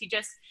because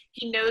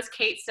he knows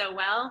Kate so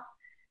well.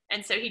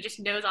 And so he just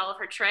knows all of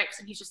her tricks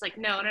and he's just like,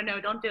 no,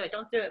 don't do it.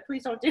 Don't do it.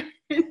 Please don't do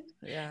it.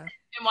 Yeah.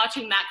 And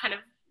watching that kind of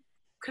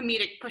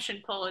comedic push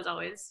and pull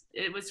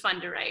it was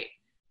fun to write.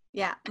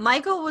 Yeah.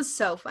 Michael was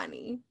so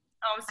funny.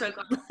 Oh, I'm so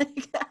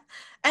glad.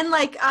 And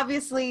like,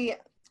 obviously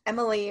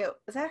Emily,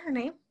 is that her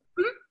name?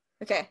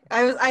 Mm-hmm. Okay.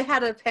 I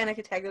had a panic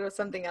attack. It was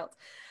something else.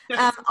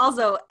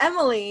 Also,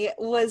 Emily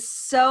was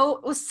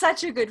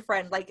such a good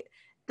friend. Like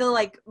the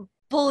like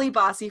bully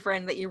bossy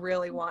friend that you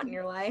really want in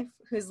your life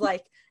who's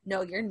like,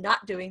 no, you're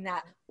not doing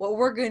that. What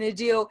we're going to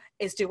do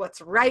is do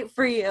what's right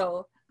for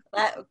you.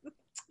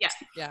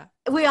 Yeah.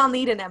 We all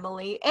need an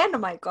Emily and a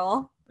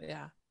Michael.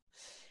 Yeah.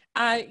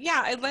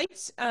 I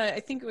liked, I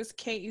think it was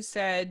Kate, you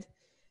said,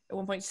 at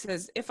one point she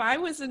says, if I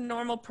was a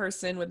normal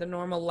person with a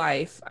normal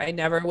life, I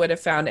never would have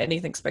found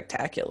anything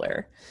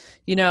spectacular.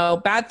 You know,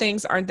 bad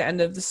things aren't the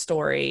end of the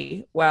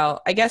story.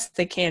 Well, I guess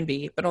they can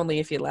be, but only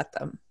if you let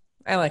them.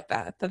 I like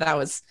that. That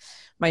was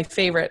my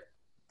favorite,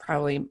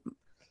 probably,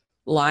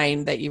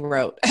 line that you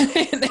wrote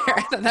in there.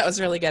 I thought that was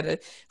really good.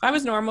 If I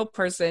was a normal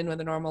person with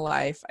a normal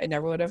life, I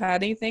never would have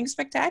had anything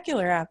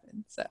spectacular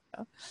happen. So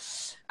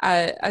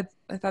I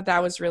thought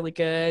that was really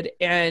good.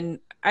 And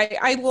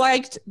I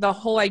liked the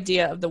whole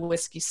idea of the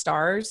whiskey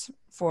stars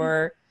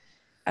for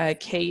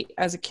Kate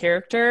as a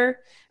character.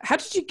 How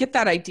did you get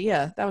that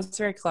idea? That was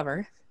very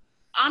clever.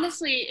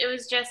 Honestly, it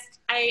was just,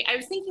 I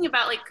was thinking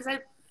about like, because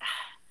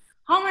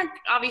Hallmark,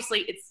 obviously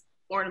it's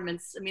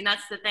ornaments. I mean,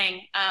 that's the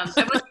thing. I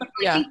wasn't really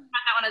thinking about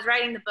that when I was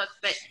writing the book,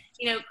 but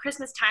you know,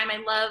 Christmas time,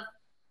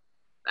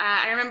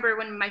 I remember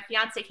when my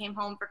fiance came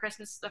home for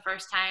Christmas the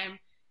first time,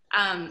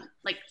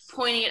 like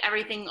pointing at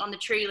everything on the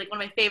tree. Like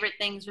one of my favorite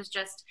things was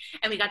just,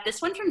 and we got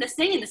this one from this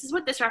thing and this is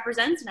what this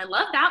represents. And I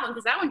love that one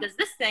because that one does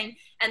this thing.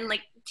 And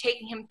like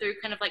taking him through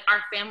kind of like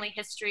our family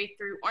history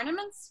through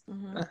ornaments.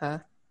 Mm-hmm. Uh-huh.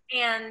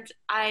 And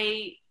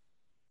I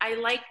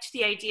liked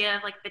the idea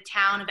of like the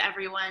town of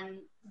everyone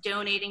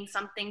donating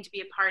something to be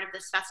a part of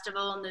this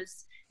festival. And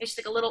it's just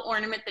like a little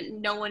ornament that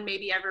no one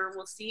maybe ever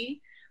will see,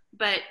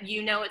 but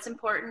you know it's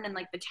important and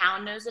like the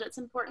town knows that it's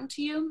important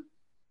to you.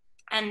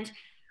 And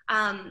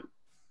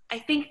I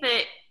think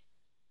that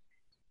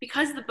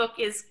because the book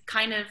is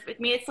kind of, I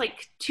mean, it's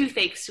like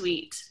toothache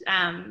sweet,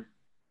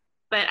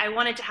 but I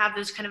wanted to have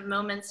those kind of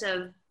moments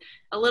of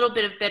a little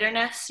bit of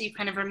bitterness. So you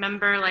kind of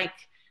remember like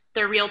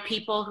they're real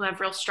people who have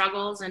real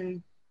struggles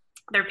and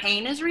their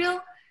pain is real.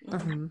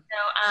 Mm-hmm.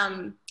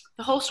 So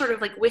the whole sort of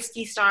like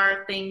whiskey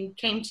star thing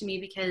came to me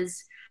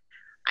because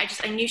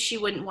I knew she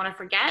wouldn't want to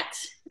forget.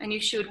 I knew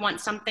she would want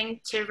something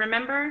to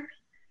remember.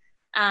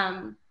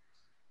 And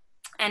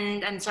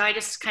so I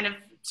just kind of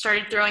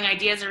started throwing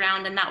ideas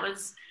around, and that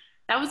was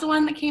the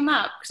one that came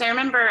up. Because I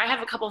remember I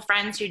have a couple of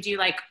friends who do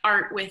like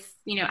art with,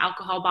 you know,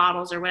 alcohol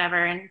bottles or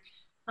whatever. And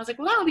I was like,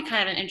 well, that would be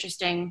kind of an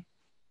interesting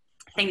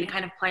thing to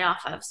kind of play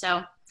off of.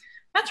 So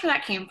that's where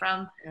that came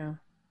from. Yeah.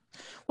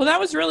 Well, that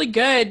was really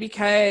good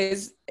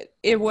because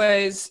it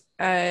was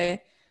the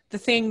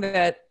thing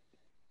that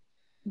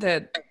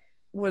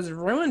was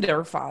ruined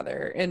her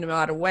father in a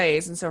lot of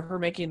ways. And so her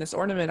making this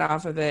ornament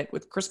off of it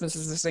with Christmas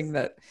is this thing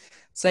that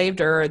saved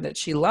her and that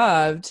she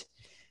loved.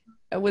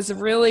 It was a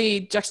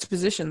really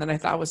juxtaposition that I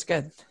thought was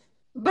good.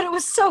 But it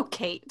was so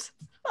Kate.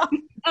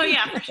 Oh,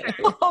 yeah, for sure.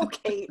 Oh,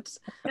 Kate.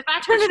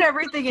 Turning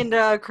everything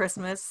into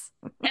Christmas.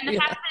 And the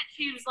fact that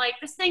she was like,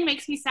 this thing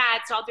makes me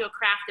sad, so I'll do a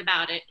craft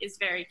about it is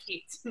very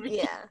Kate to me.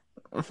 Yeah.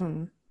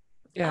 Mm-hmm.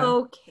 Yeah.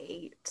 Oh,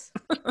 Kate.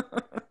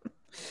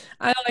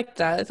 I like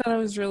that. I thought it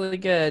was really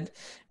good.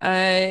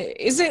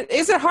 Is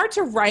it hard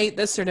to write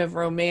this sort of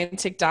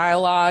romantic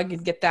dialogue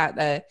and get that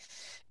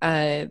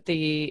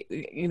the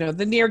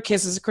near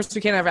kisses? Of course,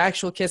 we can't have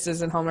actual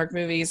kisses in Hallmark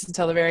movies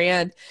until the very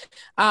end.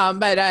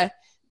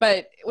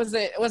 But was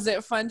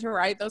it fun to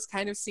write those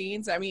kind of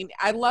scenes? I mean,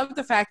 I love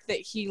the fact that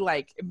he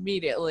like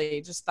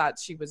immediately just thought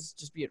she was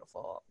just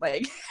beautiful.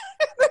 Like,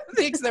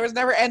 there was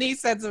never any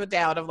sense of a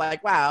doubt of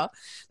like, wow,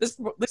 this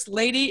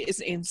lady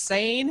is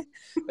insane,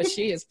 but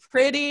she is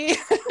pretty.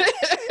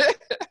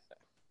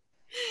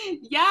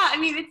 Yeah, I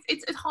mean,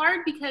 it's hard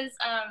because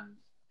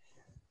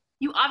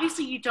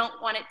you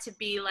don't want it to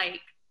be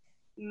like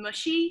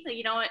mushy, like,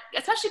 you know,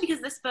 especially because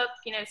this book,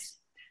 you know,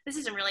 this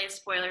isn't really a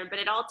spoiler, but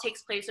it all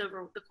takes place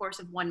over the course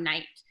of one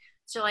night.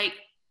 So like,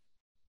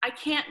 I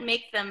can't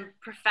make them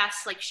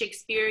profess like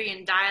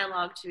Shakespearean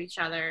dialogue to each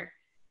other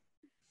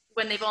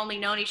when they've only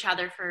known each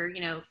other for, you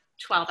know,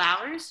 12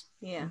 hours.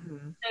 Yeah. Mm-hmm.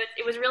 So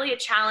it was really a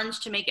challenge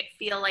to make it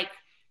feel like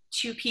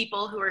two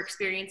people who are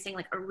experiencing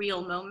like a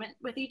real moment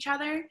with each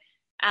other.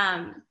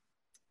 And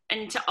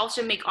to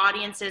also make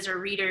audiences or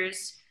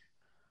readers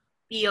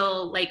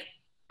feel like,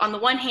 on the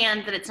one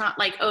hand, that it's not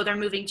like, oh, they're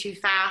moving too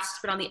fast,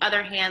 but on the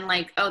other hand,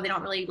 like, oh, they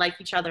don't really like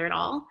each other at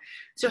all.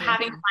 So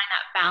having to find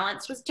that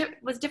balance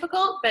was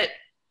difficult. But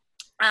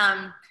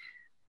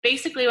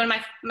basically, when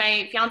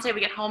my fiance would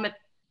get home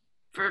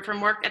from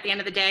work at the end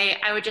of the day,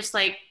 I would just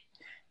like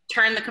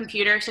turn the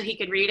computer so he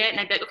could read it, and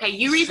I'd be like, okay,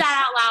 you read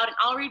that out loud and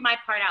I'll read my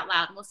part out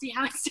loud and we'll see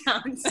how it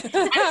sounds. And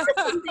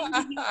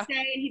he'd say,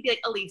 and he'd be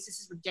like, Alys, this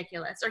is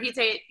ridiculous. Or he'd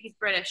say, he's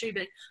British, or he'd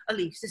be like,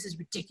 Alys, this is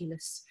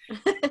ridiculous.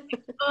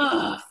 Like,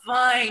 oh,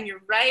 fine,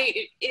 you're right,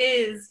 it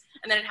is.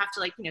 And then I'd have to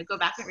like, you know, go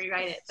back and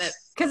rewrite it. But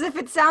because if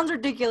it sounds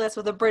ridiculous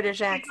with a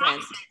British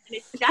accent,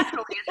 it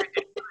definitely is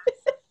ridiculous.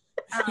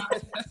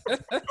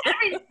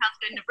 Everything sounds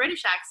good in a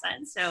British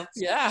accent, so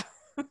Yeah.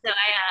 So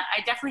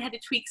I definitely had to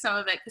tweak some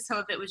of it because some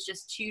of it was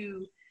just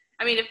too.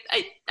 I mean,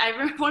 I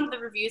remember one of the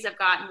reviews I've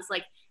gotten was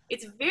like,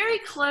 it's very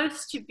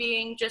close to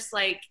being just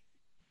like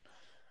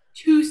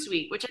too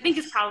sweet, which I think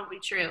is probably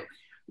true.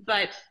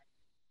 But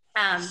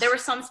there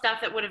was some stuff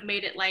that would have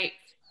made it like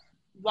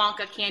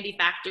Wonka Candy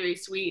Factory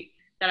sweet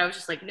that I was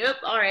just like, nope,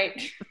 all right,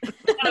 I'll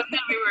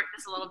rework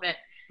this a little bit.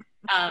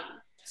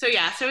 So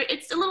yeah, so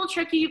it's a little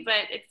tricky,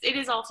 but it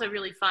is also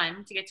really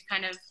fun to get to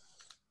kind of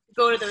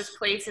go to those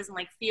places and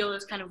like feel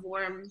those kind of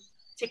warm,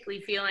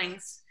 tickly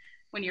feelings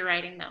when you're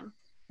writing them.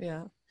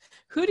 Yeah.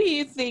 Who do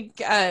you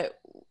think out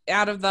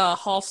of the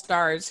Hall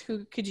stars,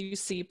 who could you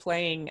see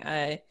playing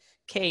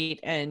Kate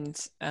and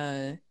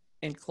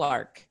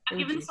Clark? I've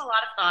given this a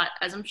lot of thought,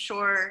 as I'm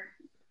sure,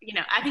 you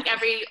know, I think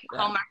every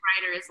Hallmark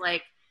writer is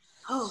like,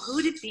 oh, who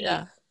would it be?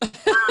 Yeah.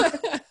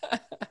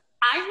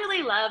 I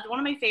really loved, one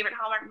of my favorite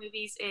Hallmark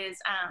movies is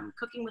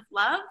Cooking with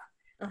Love.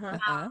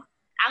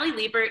 Allie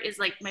Liebert is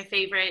like my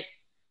favorite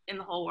in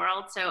the whole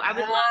world, so I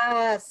would love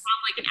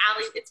like an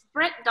Allie. It's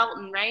Brett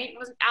Dalton, right? It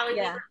wasn't Allie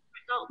Liebert,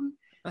 Brett Dalton.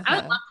 I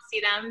would love to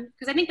see them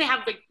because I think they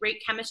have like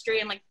great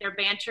chemistry and like their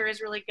banter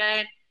is really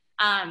good.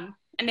 And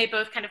they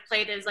both kind of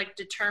play those like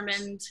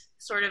determined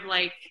sort of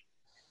like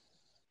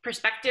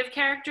perspective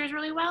characters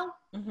really well.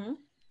 Mm-hmm.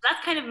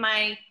 That's kind of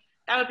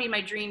that would be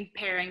my dream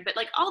pairing. But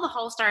like all the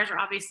Hall stars are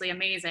obviously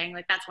amazing.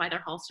 Like that's why they're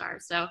Hall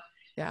stars. So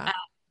yeah,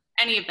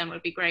 any of them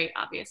would be great,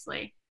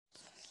 obviously.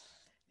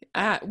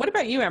 What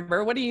about you,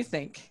 Amber? What do you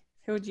think?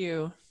 Who would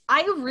you?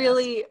 I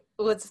really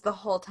was the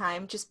whole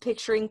time just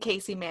picturing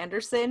Casey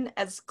Manderson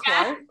as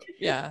Clark.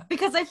 Yeah.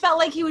 Because I felt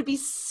like he would be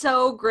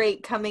so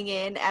great coming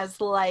in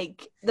as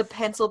like the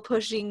pencil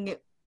pushing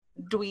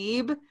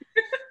dweeb.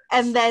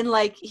 And then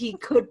like he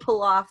could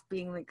pull off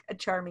being like a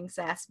charming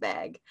sass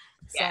bag.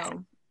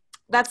 So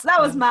that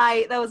was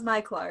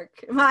my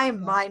Clark. My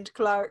mind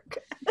Clark.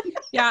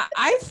 Yeah,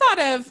 I thought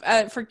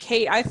of for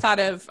Kate, I thought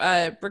of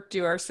Brooke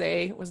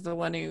Duarsay was the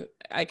one who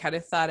I kind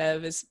of thought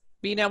of as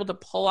being able to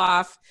pull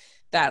off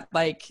that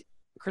like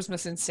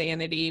Christmas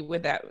insanity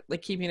with that,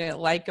 like keeping it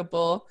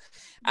likable.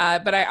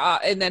 But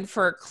and then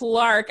for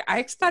Clark,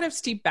 I thought of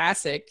Steve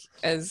Bassick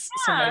as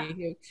somebody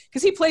who,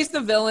 because he plays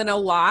the villain a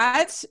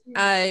lot,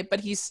 but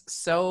he's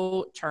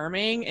so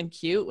charming and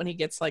cute when he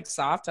gets like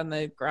soft on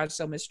the garage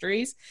sale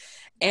mysteries.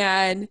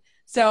 And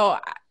so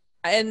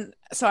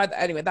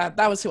anyway,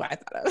 that was who I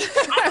thought of.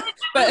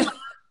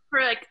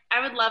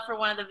 I would love for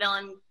one of the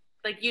villain,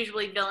 like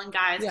usually villain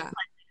guys to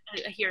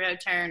play a hero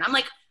turn.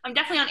 I'm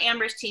definitely on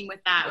Amber's team with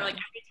that. Where like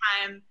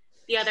every time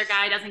the other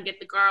guy doesn't get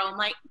the girl, I'm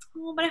like,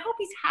 oh, but I hope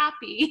he's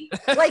happy.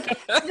 Like,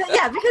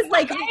 yeah, because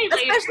like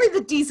especially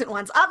the decent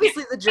ones.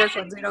 Obviously the jerk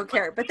ones we don't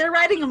care, but they're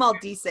writing them all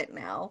decent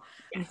now.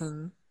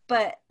 Mm-hmm.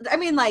 But I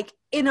mean, like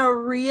in a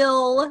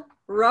real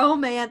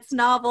romance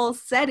novel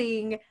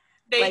setting,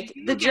 like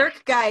the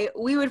jerk guy,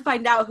 we would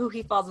find out who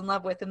he falls in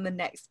love with in the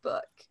next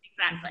book.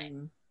 Exactly.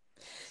 Mm-hmm.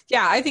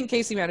 Yeah, I think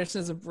Casey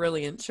Madison is a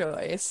brilliant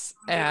choice.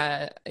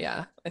 Yeah,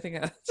 I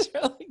think that's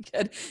really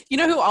good. You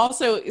know who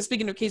also,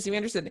 speaking of Casey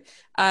Anderson,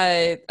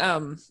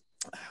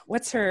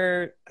 what's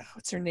her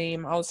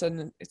name? All of a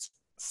sudden it's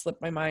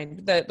slipped my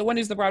mind. The one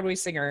who's the Broadway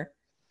singer,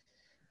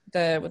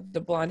 with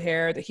the blonde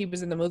hair that he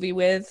was in the movie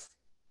with.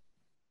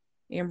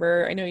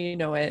 Amber, I know you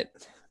know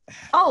it.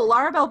 Oh,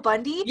 Laura Bell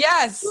Bundy?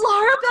 Yes.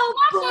 Laura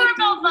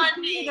Bell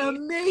Bundy. An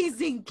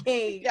amazing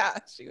cake. Yeah,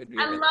 she would be.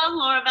 I love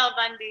Laura Bell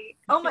Bundy.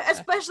 Oh my,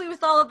 especially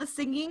with all of the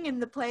singing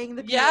and the playing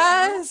the piano.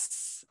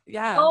 Yes.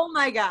 Yeah. Oh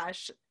my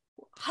gosh.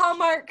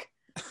 Hallmark,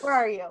 where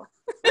are you?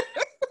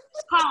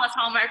 Call us,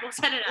 Hallmark. We'll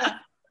set it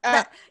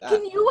up.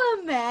 Can you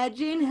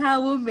imagine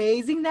how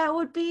amazing that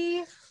would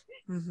be?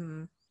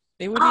 Mm-hmm.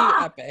 It would be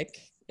epic.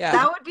 Yeah.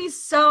 That would be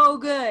so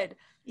good.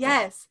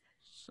 Yes.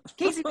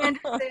 Casey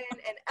Anderson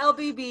and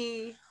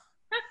LBB.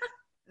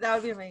 That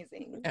would be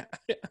amazing. Yeah.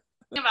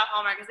 About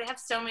Hallmark is they have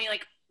so many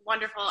like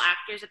wonderful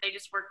actors that they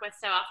just work with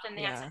so often.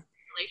 They have such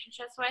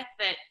relationships with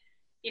that,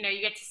 you know, you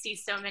get to see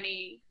so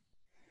many,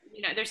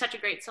 you know, there's such a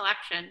great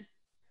selection.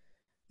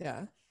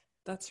 Yeah,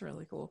 that's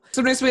really cool.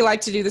 Sometimes we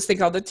like to do this thing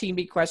called the Teen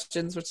Beat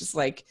questions, which is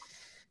like,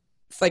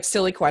 it's like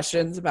silly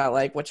questions about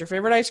like what's your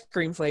favorite ice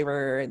cream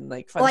flavor and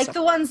like fun like stuff.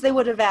 the ones they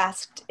would have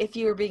asked if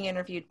you were being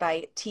interviewed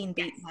by Teen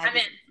Beat. Yes, I'm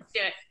in. Let's do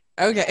it.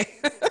 Okay.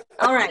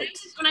 All right.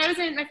 When I was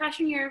in my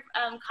freshman year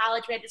of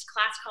college, we had this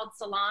class called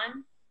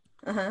Salon.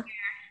 Uh-huh.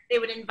 They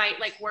would invite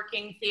like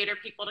working theater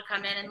people to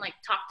come in and like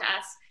talk to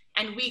us,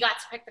 and we got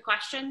to pick the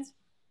questions.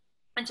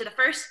 And so the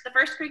first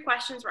 3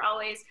 questions were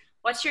always,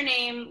 what's your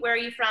name, where are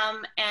you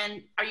from,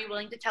 and are you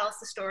willing to tell us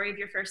the story of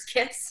your first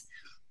kiss?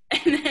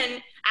 And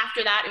then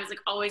after that, it was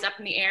like always up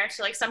in the air.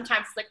 So like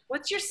sometimes it's like,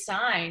 what's your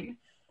sign?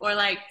 Or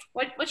like,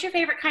 what's your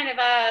favorite kind of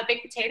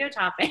baked potato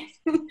topping?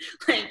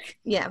 Like,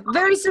 yeah,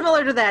 very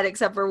similar to that,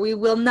 except for we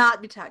will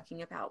not be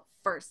talking about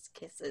first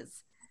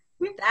kisses.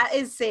 That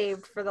is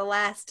saved for the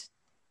last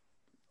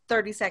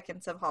 30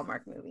 seconds of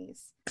Hallmark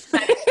movies.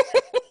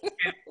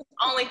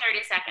 only 30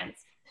 seconds.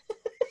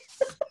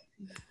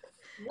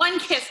 One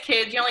kiss,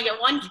 kids. You only get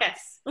one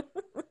kiss.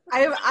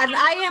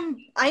 I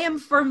am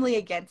firmly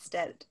against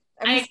it.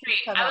 I agree.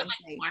 I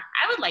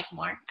would like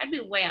more. I'd be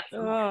way up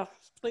for more.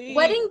 Please.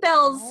 Wedding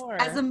Bells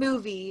More. as a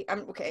movie.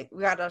 Okay,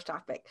 we got off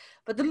topic.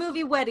 But the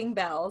movie Wedding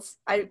Bells,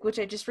 which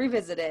I just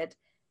revisited,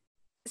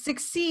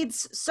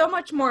 succeeds so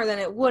much more than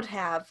it would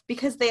have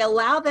because they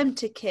allow them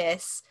to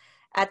kiss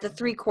at the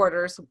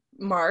 3/4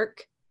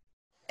 mark.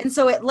 And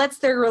so it lets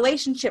their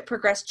relationship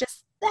progress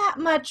just that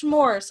much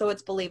more so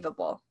it's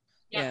believable.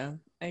 Yeah,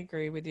 I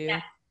agree with you.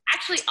 Yeah.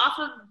 Actually, off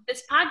of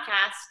this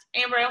podcast,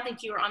 Amber, I don't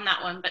think you were on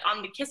that one, but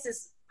on the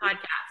Kisses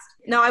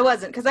podcast. No, I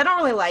wasn't, because I don't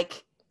really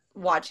like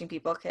watching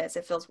people kiss.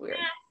 It feels weird.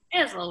 Yeah,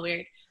 it is a little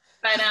weird.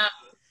 But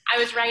I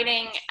was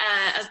writing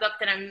a book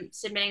that I'm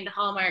submitting to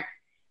Hallmark,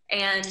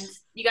 and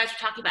you guys were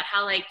talking about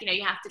how, like, you know,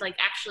 you have to, like,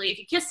 actually, if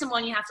you kiss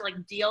someone, you have to,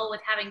 like, deal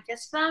with having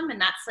kissed them, and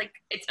that's, like,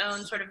 its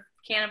own sort of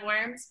can of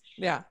worms.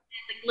 Yeah. And,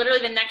 like,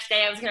 literally the next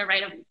day I was going to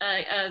write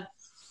a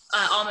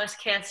almost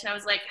kiss, and I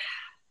was like,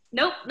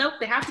 nope,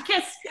 they have to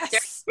kiss.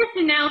 Yes. They're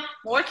kissing now.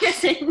 More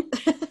kissing.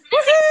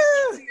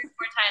 Woohoo!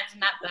 4 times in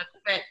that book.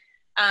 But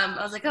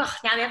I was like, oh,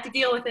 now they have to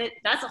deal with it.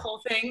 That's a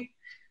whole thing.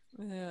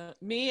 Yeah,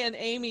 me and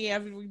Amy,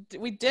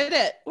 we did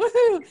it.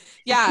 Woohoo!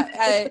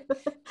 Yeah,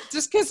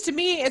 just because to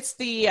me it's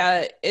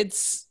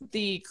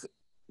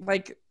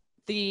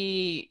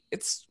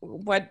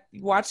what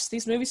you watch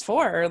these movies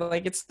for.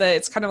 Like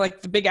it's kind of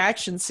like the big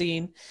action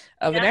scene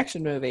of an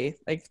action movie.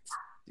 Like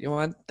you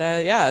want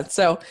that, yeah.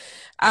 So,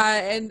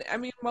 and I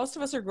mean, most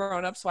of us are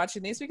grown-ups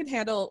watching these. We can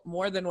handle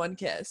more than one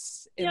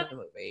kiss in the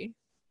movie.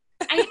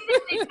 I hate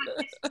that they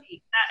put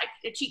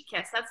a cheek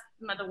kiss. That's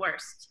the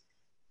worst.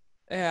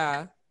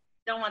 Yeah.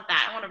 Don't want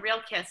that. I want a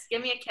real kiss.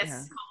 Give me a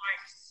kiss.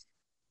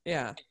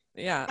 Yeah.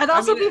 Yeah. I'd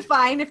also be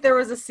fine if there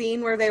was a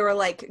scene where they were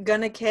like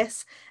gonna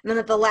kiss, and then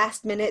at the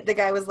last minute the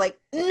guy was like,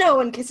 no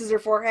one kisses her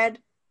forehead.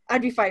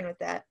 I'd be fine with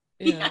that.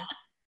 Yeah.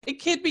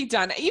 It could be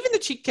done. Even the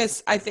cheek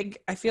kiss, I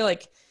feel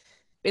like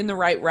in the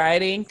right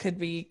writing could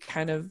be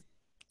kind of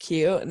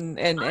cute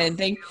and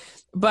thing.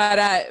 But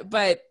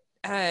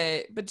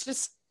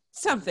just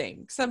some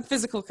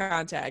physical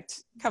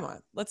contact. Come on,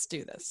 let's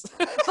do this.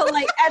 But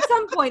like at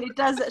some point it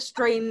does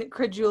strain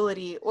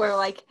credulity, or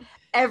like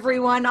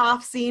everyone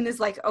off scene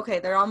is like, okay,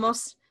 they're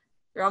almost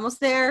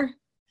there.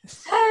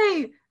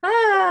 Hey,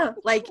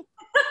 like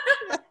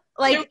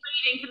They're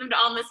waiting for them to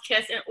almost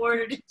kiss in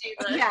order to do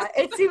this. Yeah,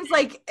 it seems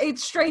like it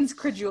strains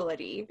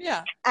credulity.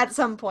 Yeah. At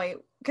some point,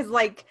 because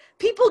like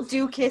people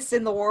do kiss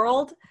in the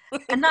world,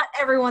 and not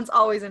everyone's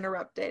always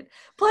interrupted.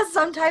 Plus,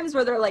 sometimes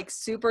where they're like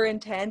super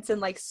intense and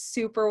like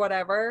super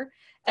whatever,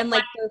 and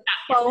like their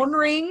phone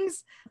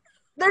rings,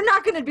 they're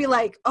not going to be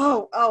like,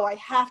 oh, I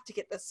have to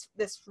get this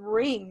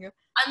ring.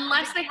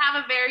 Unless they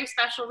have a very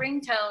special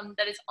ringtone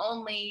that is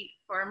only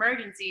for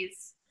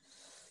emergencies.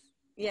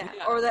 Yeah.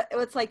 Or that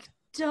it's like,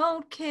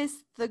 don't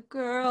kiss the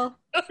girl.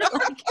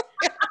 Like,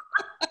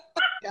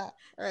 yeah,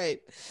 right.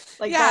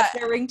 Like that's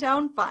their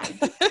ringtone? Fine.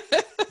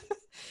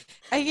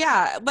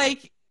 Yeah,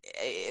 like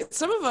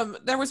some of them,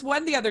 there was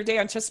one the other day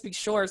on Chesapeake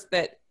Shores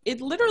that it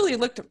literally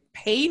looked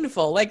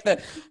painful. Like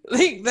the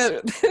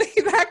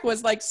back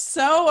was like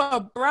so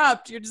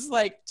abrupt. You're just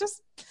like,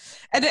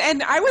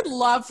 and I would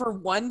love for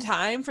one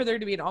time for there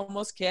to be an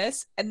almost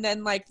kiss, and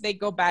then like they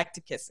go back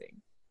to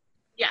kissing.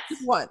 Yes.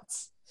 Just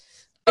once.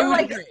 Or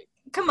like,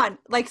 come on,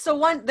 like, so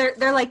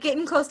they're like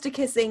getting close to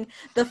kissing,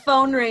 the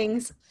phone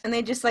rings, and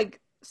they just like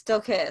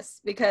still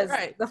kiss because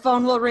the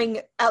phone will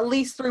ring at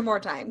least 3 more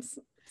times.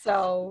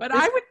 So, but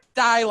I would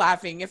die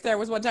laughing if there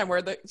was one time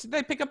where they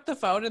pick up the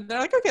phone and they're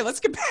like, okay,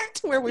 let's get back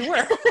to where we were.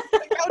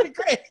 Like, that would be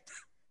great.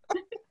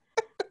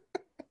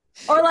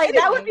 Or like,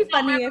 that would be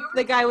funny if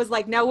the guy was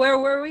like, now where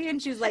were we? And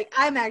she's like,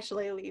 I'm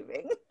actually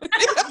leaving.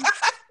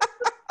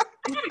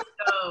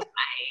 Oh,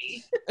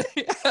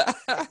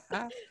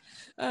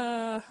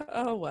 bye.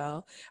 Oh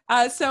well.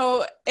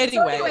 So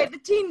anyway, the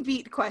teen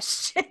beat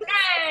question.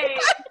 Yay!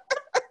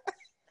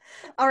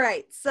 All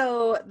right.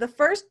 So the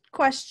first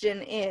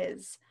question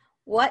is,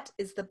 what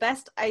is the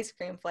best ice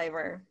cream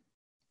flavor?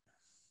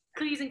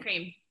 Cookies and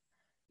cream.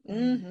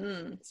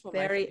 Mm-hmm.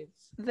 Very,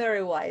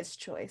 very wise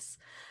choice.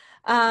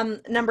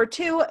 Number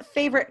 2,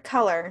 favorite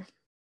color.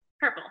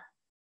 Purple.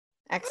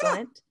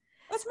 Excellent.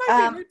 That's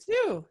my favorite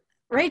too.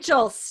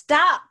 Rachel,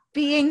 stop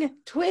being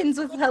twins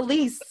with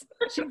Alys.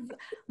 She's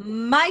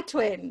my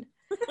twin.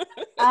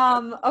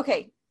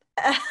 Okay.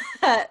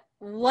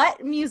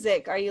 What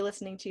music are you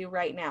listening to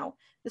right now?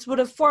 This would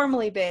have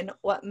formerly been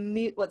what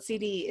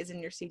CD is in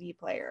your CD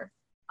player.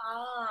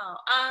 Oh,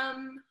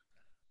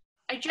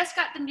 I just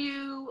got the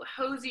new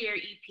Hosier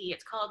EP.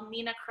 It's called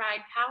Nina Cried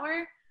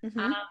Power.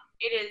 Mm-hmm.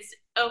 It is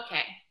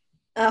okay.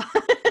 Oh.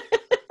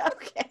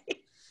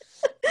 Okay.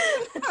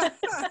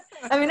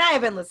 I mean, I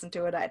haven't listened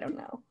to it. I don't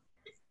know.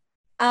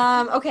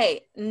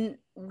 Okay.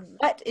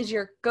 What is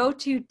your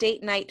go-to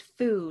date night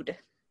food?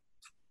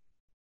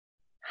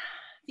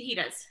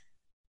 Fajitas.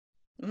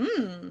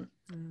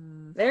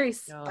 Very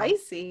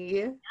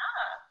spicy.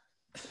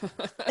 Yeah.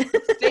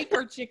 Steak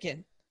or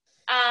chicken?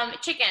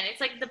 Chicken. It's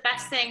like the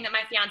best thing that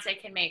my fiance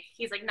can make.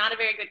 He's like not a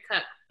very good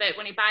cook, but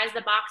when he buys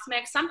the box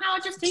mix, somehow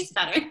it just tastes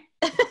better.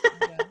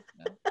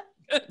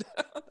 Good.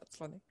 That's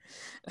funny.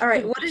 All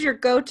right. What is your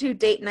go-to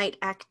date night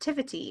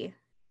activity?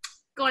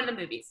 Going to the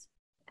movies.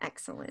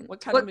 Excellent.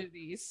 What kind of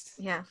movies?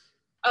 Yeah.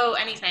 Oh,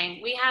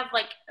 anything. We have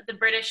like the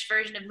British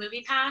version of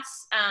Movie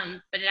Pass,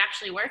 but it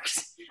actually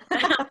works.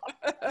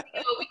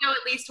 we go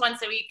at least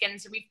once a week,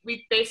 and so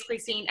we've basically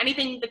seen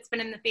anything that's been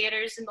in the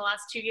theaters in the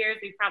last 2 years.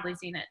 We've probably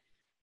seen it.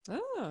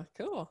 Oh,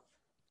 cool.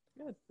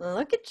 Good.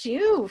 Look at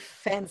you,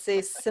 fancy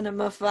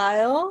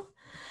cinemaphile.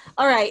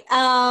 All right.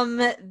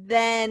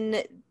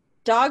 Then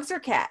dogs or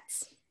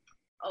cats?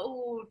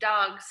 Oh,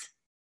 dogs.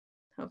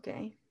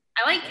 Okay.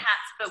 I like cats,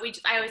 but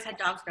I always had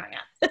dogs growing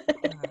up.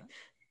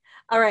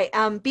 All right.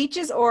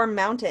 Beaches or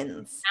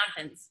mountains?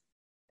 Mountains.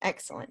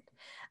 Excellent.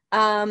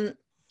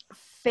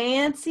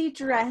 Fancy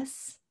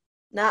dress.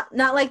 Not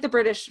like the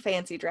British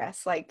fancy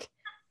dress, like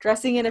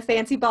dressing in a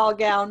fancy ball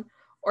gown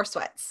or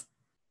sweats.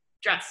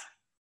 Dress.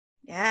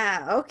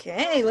 Yeah,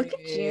 okay. Look at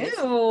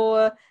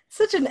you.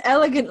 Such an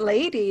elegant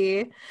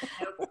lady.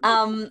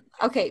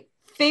 Okay.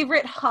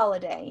 Favorite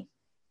holiday?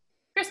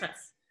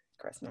 Christmas.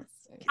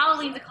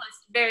 Halloween's a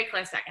very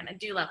close second. I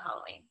do love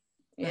Halloween.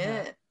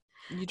 Yeah.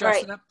 You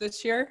dressing up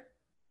this year?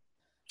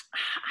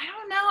 I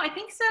don't know. I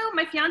think so.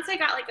 My fiance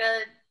got like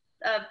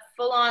a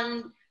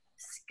full-on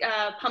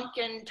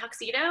pumpkin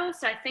tuxedo,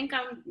 so I think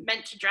I'm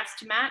meant to dress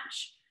to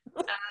match.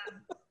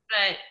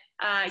 But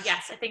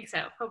yes, I think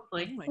so.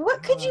 Hopefully. Oh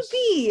what could you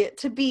be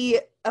to be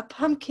a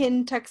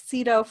pumpkin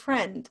tuxedo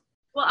friend?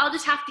 Well, I'll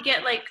just have to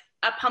get like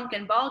a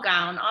pumpkin ball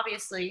gown,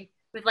 obviously,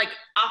 with like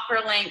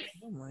opera length.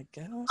 Oh my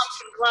gosh.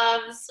 Pumpkin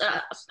gloves,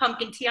 a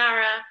pumpkin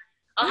tiara.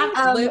 I'll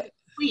have to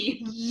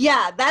sleeve.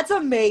 Yeah, that's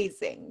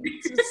amazing.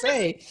 To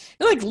say,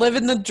 you're like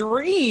living the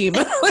dream.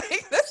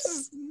 Like, this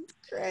is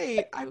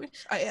great. I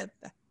wish I had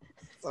that.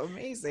 So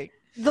amazing.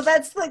 But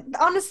that's like,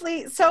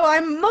 honestly, so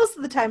I'm most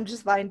of the time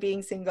just fine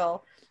being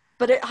single.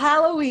 But at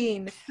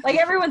Halloween, like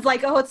everyone's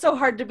like, oh, it's so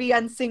hard to be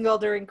unsingle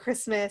during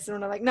Christmas.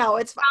 And I'm like, no,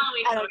 it's fine.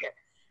 I don't care.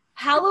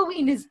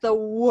 Halloween is the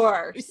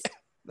worst. Yeah,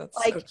 that's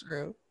like, so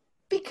true.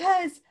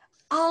 Because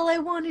all I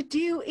want to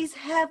do is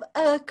have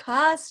a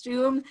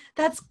costume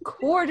that's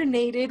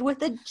coordinated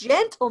with a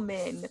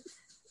gentleman.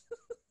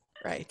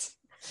 Right.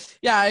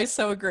 Yeah, I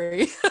so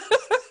agree.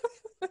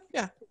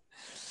 Yeah.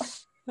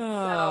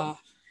 So,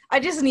 I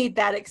just need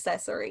that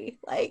accessory.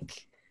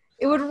 Like,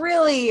 it would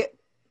really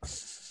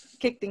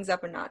kick things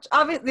up a notch.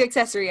 Obviously, the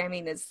accessory, I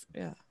mean, is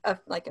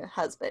like a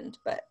husband,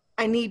 but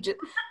I need you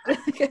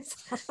because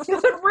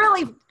it would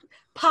really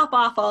pop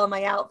off all of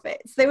my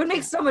outfits. They would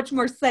make so much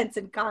more sense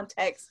in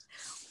context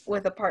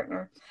with a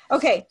partner.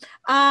 Okay,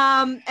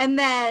 and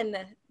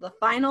then the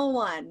final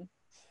one.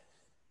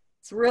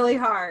 It's really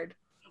hard.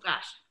 Oh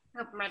gosh, I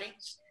hope I'm ready.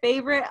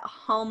 Favorite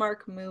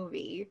Hallmark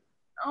movie?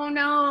 Oh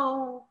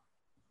no.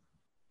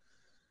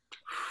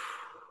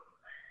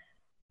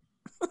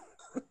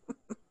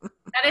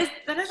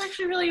 That is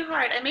actually really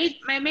hard. I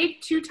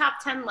made 2 top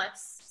 10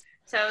 lists,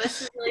 so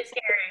this is really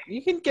scary.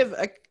 You can give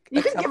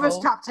You can give us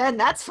top 10.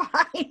 That's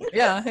fine.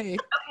 Yeah. Hey.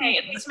 Okay.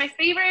 So my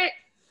favorite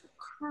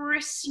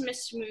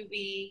Christmas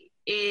movie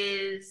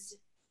is.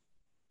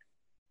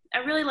 I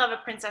really love A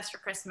Princess for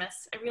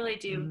Christmas. I really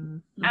do.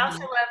 Mm-hmm. I also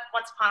love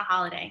Once Upon a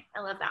Holiday.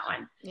 I love that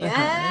one.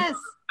 Yes.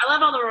 I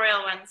love all the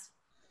royal ones.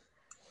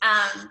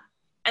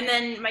 And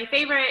then my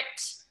favorite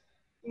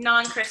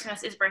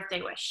non-Christmas is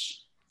Birthday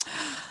Wish.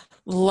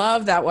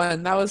 Love that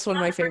one. That was one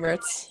of my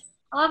favorites.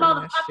 I love all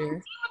the puppies.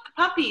 With the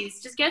puppies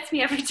just gets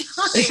me every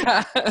time.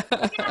 Yeah.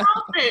 I can't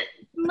help it.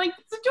 I'm like,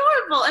 it's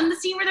adorable. And the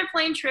scene where they're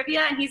playing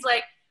trivia and he's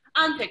like,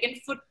 I'm picking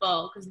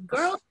football because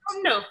girls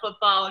don't know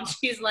football. And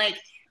she's like,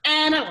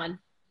 and I won.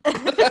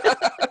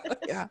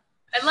 Yeah.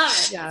 I love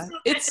it. Yeah.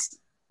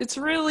 It's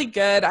really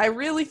good. I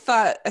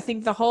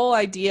think the whole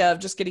idea of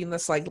just getting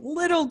this like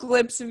little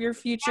glimpse of your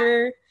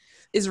future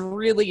is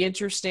really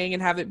interesting,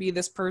 and have it be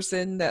this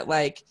person that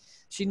like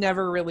she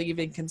never really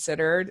even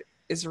considered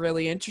is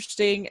really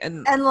interesting.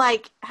 And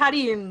like, how do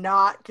you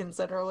not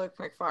consider Luke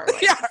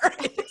McFarlane? Yeah, right.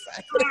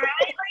 Exactly.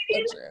 Right?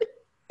 That's true.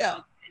 Yeah.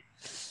 Well,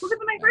 because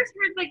when I first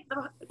heard like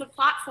the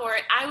plot for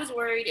it, I was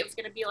worried it was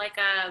going to be like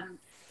a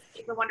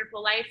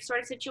Wonderful Life sort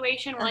of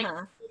situation where like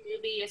the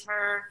movie is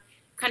her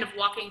kind of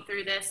walking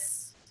through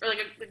this, or like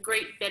a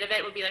great bit of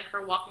it would be like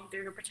her walking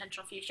through her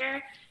potential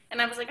future.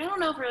 And I was like, I don't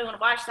know if I really want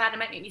to watch that. It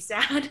might make me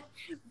sad.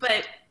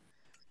 But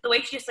the way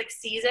she just like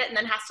sees it and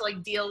then has to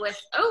like deal with,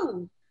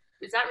 oh,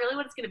 is that really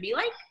what it's going to be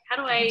like? How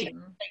do I like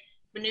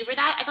maneuver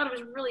that? I thought it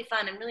was really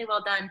fun and really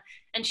well done.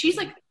 And she's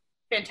like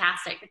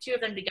fantastic. The two of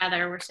them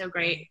together were so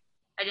great.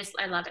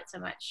 I love it so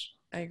much.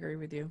 I agree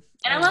with you.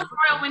 And I love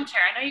Royal Winter.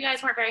 I know you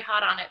guys weren't very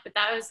hot on it, but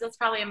that's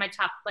probably in my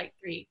top like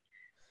 3.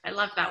 I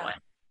love that one.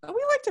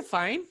 We liked it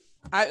fine.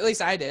 At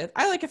least I did.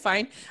 I like it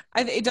fine.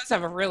 It does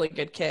have a really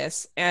good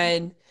kiss,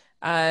 and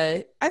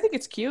I think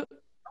it's cute.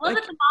 I love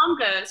that the mom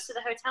goes to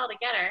the hotel to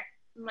get her.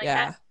 I'm like,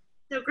 that's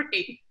so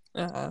great.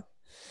 Yeah.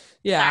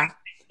 Sorry.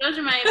 Those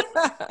are my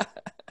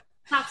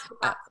tops.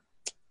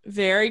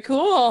 Very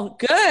cool.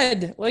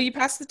 Good. Well, you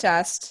passed the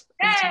test.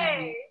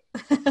 Yay!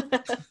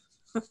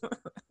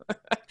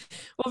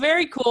 Well,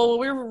 very cool.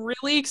 We're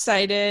really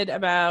excited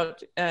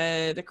about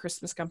the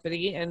Christmas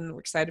Company, and we're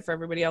excited for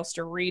everybody else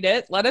to read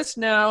it. Let us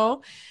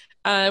know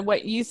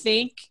what you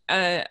think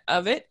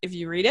of it if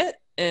you read it,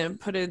 and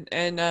put it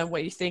in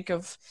what you think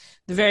of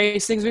the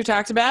various things we've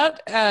talked about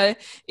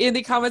in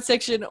the comment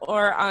section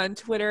or on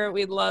Twitter.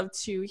 We'd love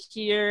to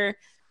hear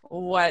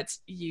what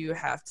you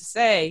have to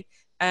say.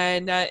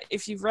 And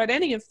if you've read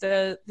any of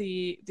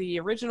the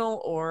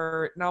original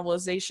or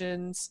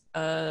novelizations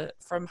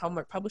from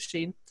Hallmark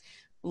Publishing,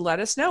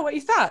 let us know what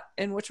you thought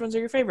and which ones are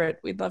your favorite.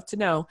 We'd love to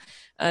know.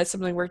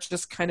 Something we're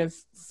just kind of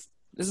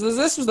this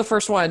was the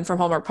first one from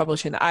Hallmark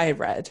Publishing that I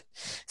read,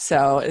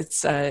 so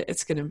it's a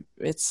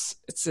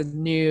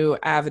new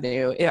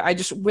avenue. I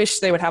just wish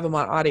they would have them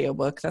on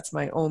audiobook. That's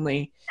my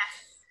only.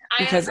 Yes.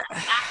 Because I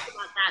asked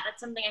about that. That's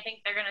something I think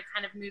they're going to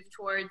kind of move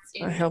towards.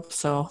 I hope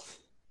so.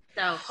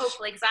 So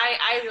hopefully, because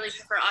I really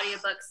prefer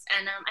audiobooks,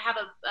 and I have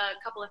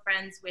a couple of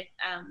friends with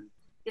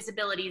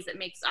disabilities that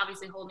makes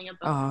obviously holding a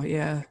book. Oh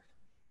yeah.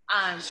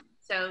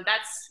 So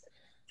that's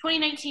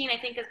 2019. I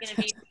think is going to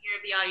be the year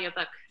of the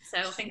audiobook.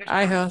 So fingers crossed.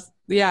 I hope.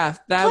 Yeah,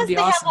 that would be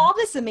awesome. Plus, they have all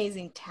this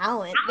amazing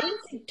talent. They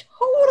can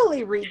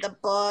totally read the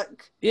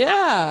book.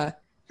 Yeah.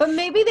 But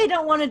maybe they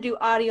don't want to do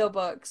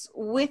audiobooks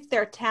with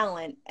their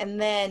talent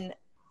and then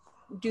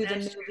do the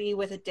movie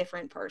with a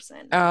different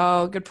person.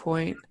 Oh, good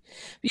point.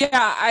 Yeah,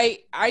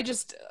 I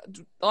just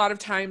a lot of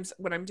times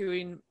when I'm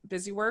doing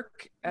busy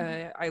work,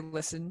 I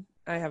listen.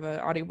 I have an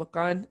audiobook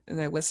on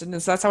and I listen.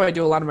 And so that's how I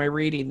do a lot of my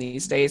reading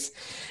these days.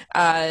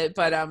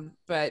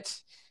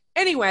 But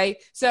anyway,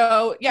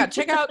 so yeah,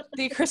 check out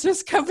the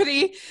Christmas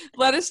Company.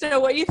 Let us know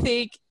what you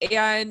think.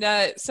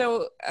 And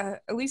so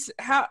Alys,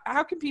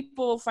 how can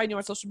people find you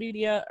on social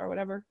media or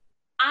whatever?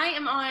 I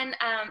am on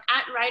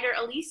at writer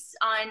Alys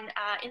on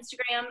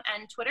Instagram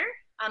and Twitter.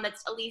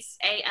 That's Alys,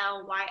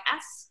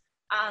 Alys.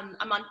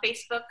 I'm on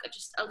Facebook,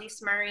 just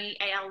Alys Murray,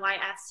 Alys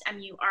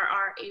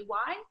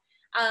Murray.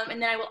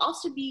 And then I will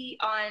also be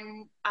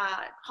on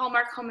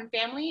Hallmark Home and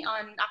Family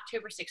on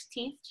October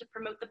 16th to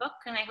promote the book.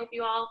 And I hope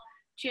you all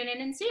tune in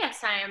and see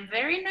us. I am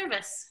very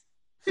nervous.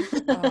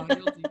 Oh,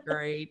 you'll do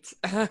great.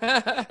 Does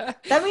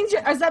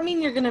that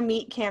mean you're gonna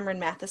meet Cameron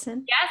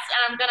Matheson? Yes,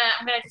 and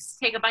I'm gonna just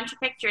take a bunch of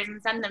pictures and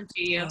send them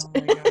to you. Oh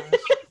my gosh.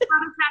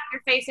 Tap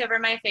your face over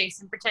my face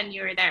and pretend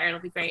you were there.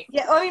 It'll be great.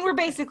 Yeah, I mean we're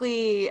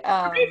basically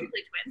twins.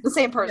 the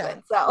same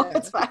person, so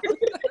it's fine.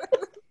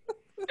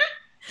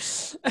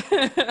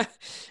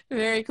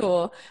 Very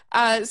cool.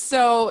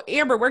 So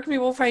Amber, where can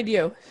people find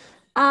you?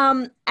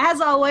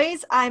 As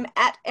always, I'm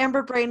at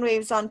Amber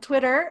Brainwaves on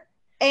Twitter,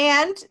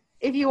 and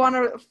if you want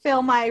to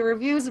fill my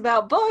reviews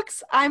about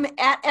books, I'm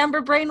at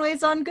Amber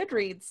Brainwaves on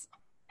Goodreads.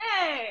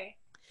 Hey!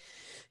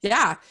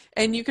 Yeah,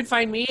 and you can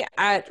find me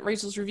at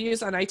Rachel's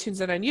Reviews on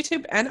iTunes and on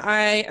YouTube, and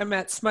I am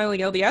at Smiling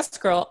LDS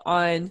Girl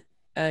on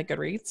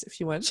Goodreads if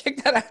you want to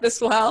check that out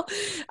as well.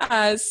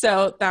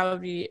 So that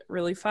would be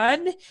really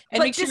fun.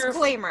 And but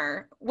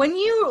disclaimer, when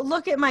you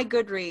look at my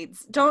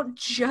Goodreads, don't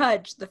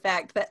judge the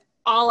fact that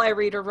all I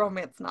read are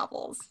romance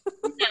novels.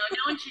 No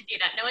one should do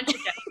that. No one should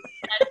do that.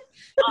 That's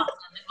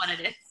awesome is what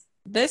it is.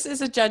 This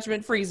is a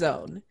judgment-free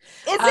zone.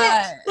 Is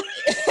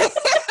it?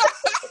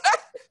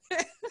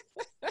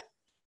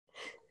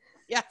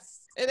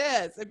 Yes, it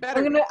is. It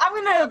better.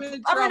 I'm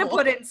gonna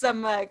put in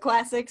some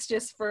classics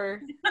just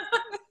for.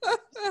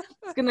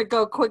 It's gonna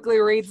go quickly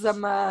read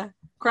some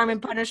Crime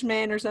and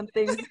Punishment or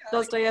something.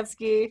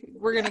 Dostoevsky.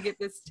 We're gonna get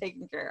this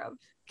taken care of.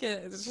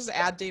 Let's just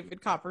add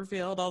David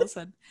Copperfield all of a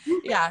sudden.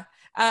 Yeah.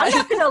 I'm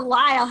not gonna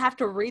lie. I'll have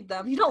to read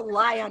them. You don't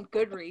lie on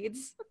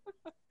Goodreads.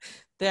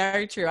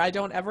 Very true. I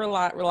don't ever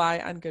rely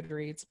on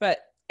Goodreads. But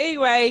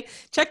anyway,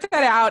 check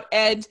that out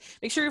and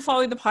make sure you're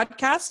following the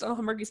podcast on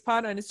Hallmarkies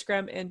Pod on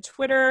Instagram and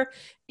Twitter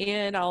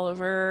and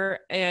Oliver.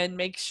 And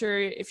make sure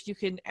if you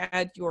can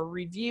add your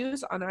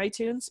reviews on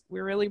iTunes,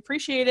 we really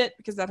appreciate it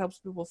because that helps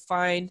people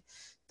find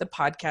the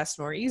podcast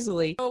more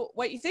easily. So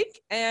what you think?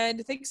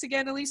 And thanks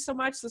again, Alys, so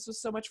much. This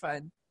was so much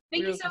fun.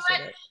 Thank you so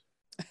much.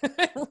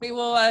 We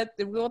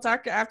will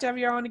talk after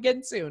having you on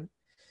again soon.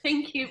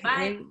 Thank you.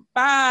 Bye.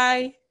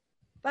 Bye.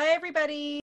 Bye, everybody.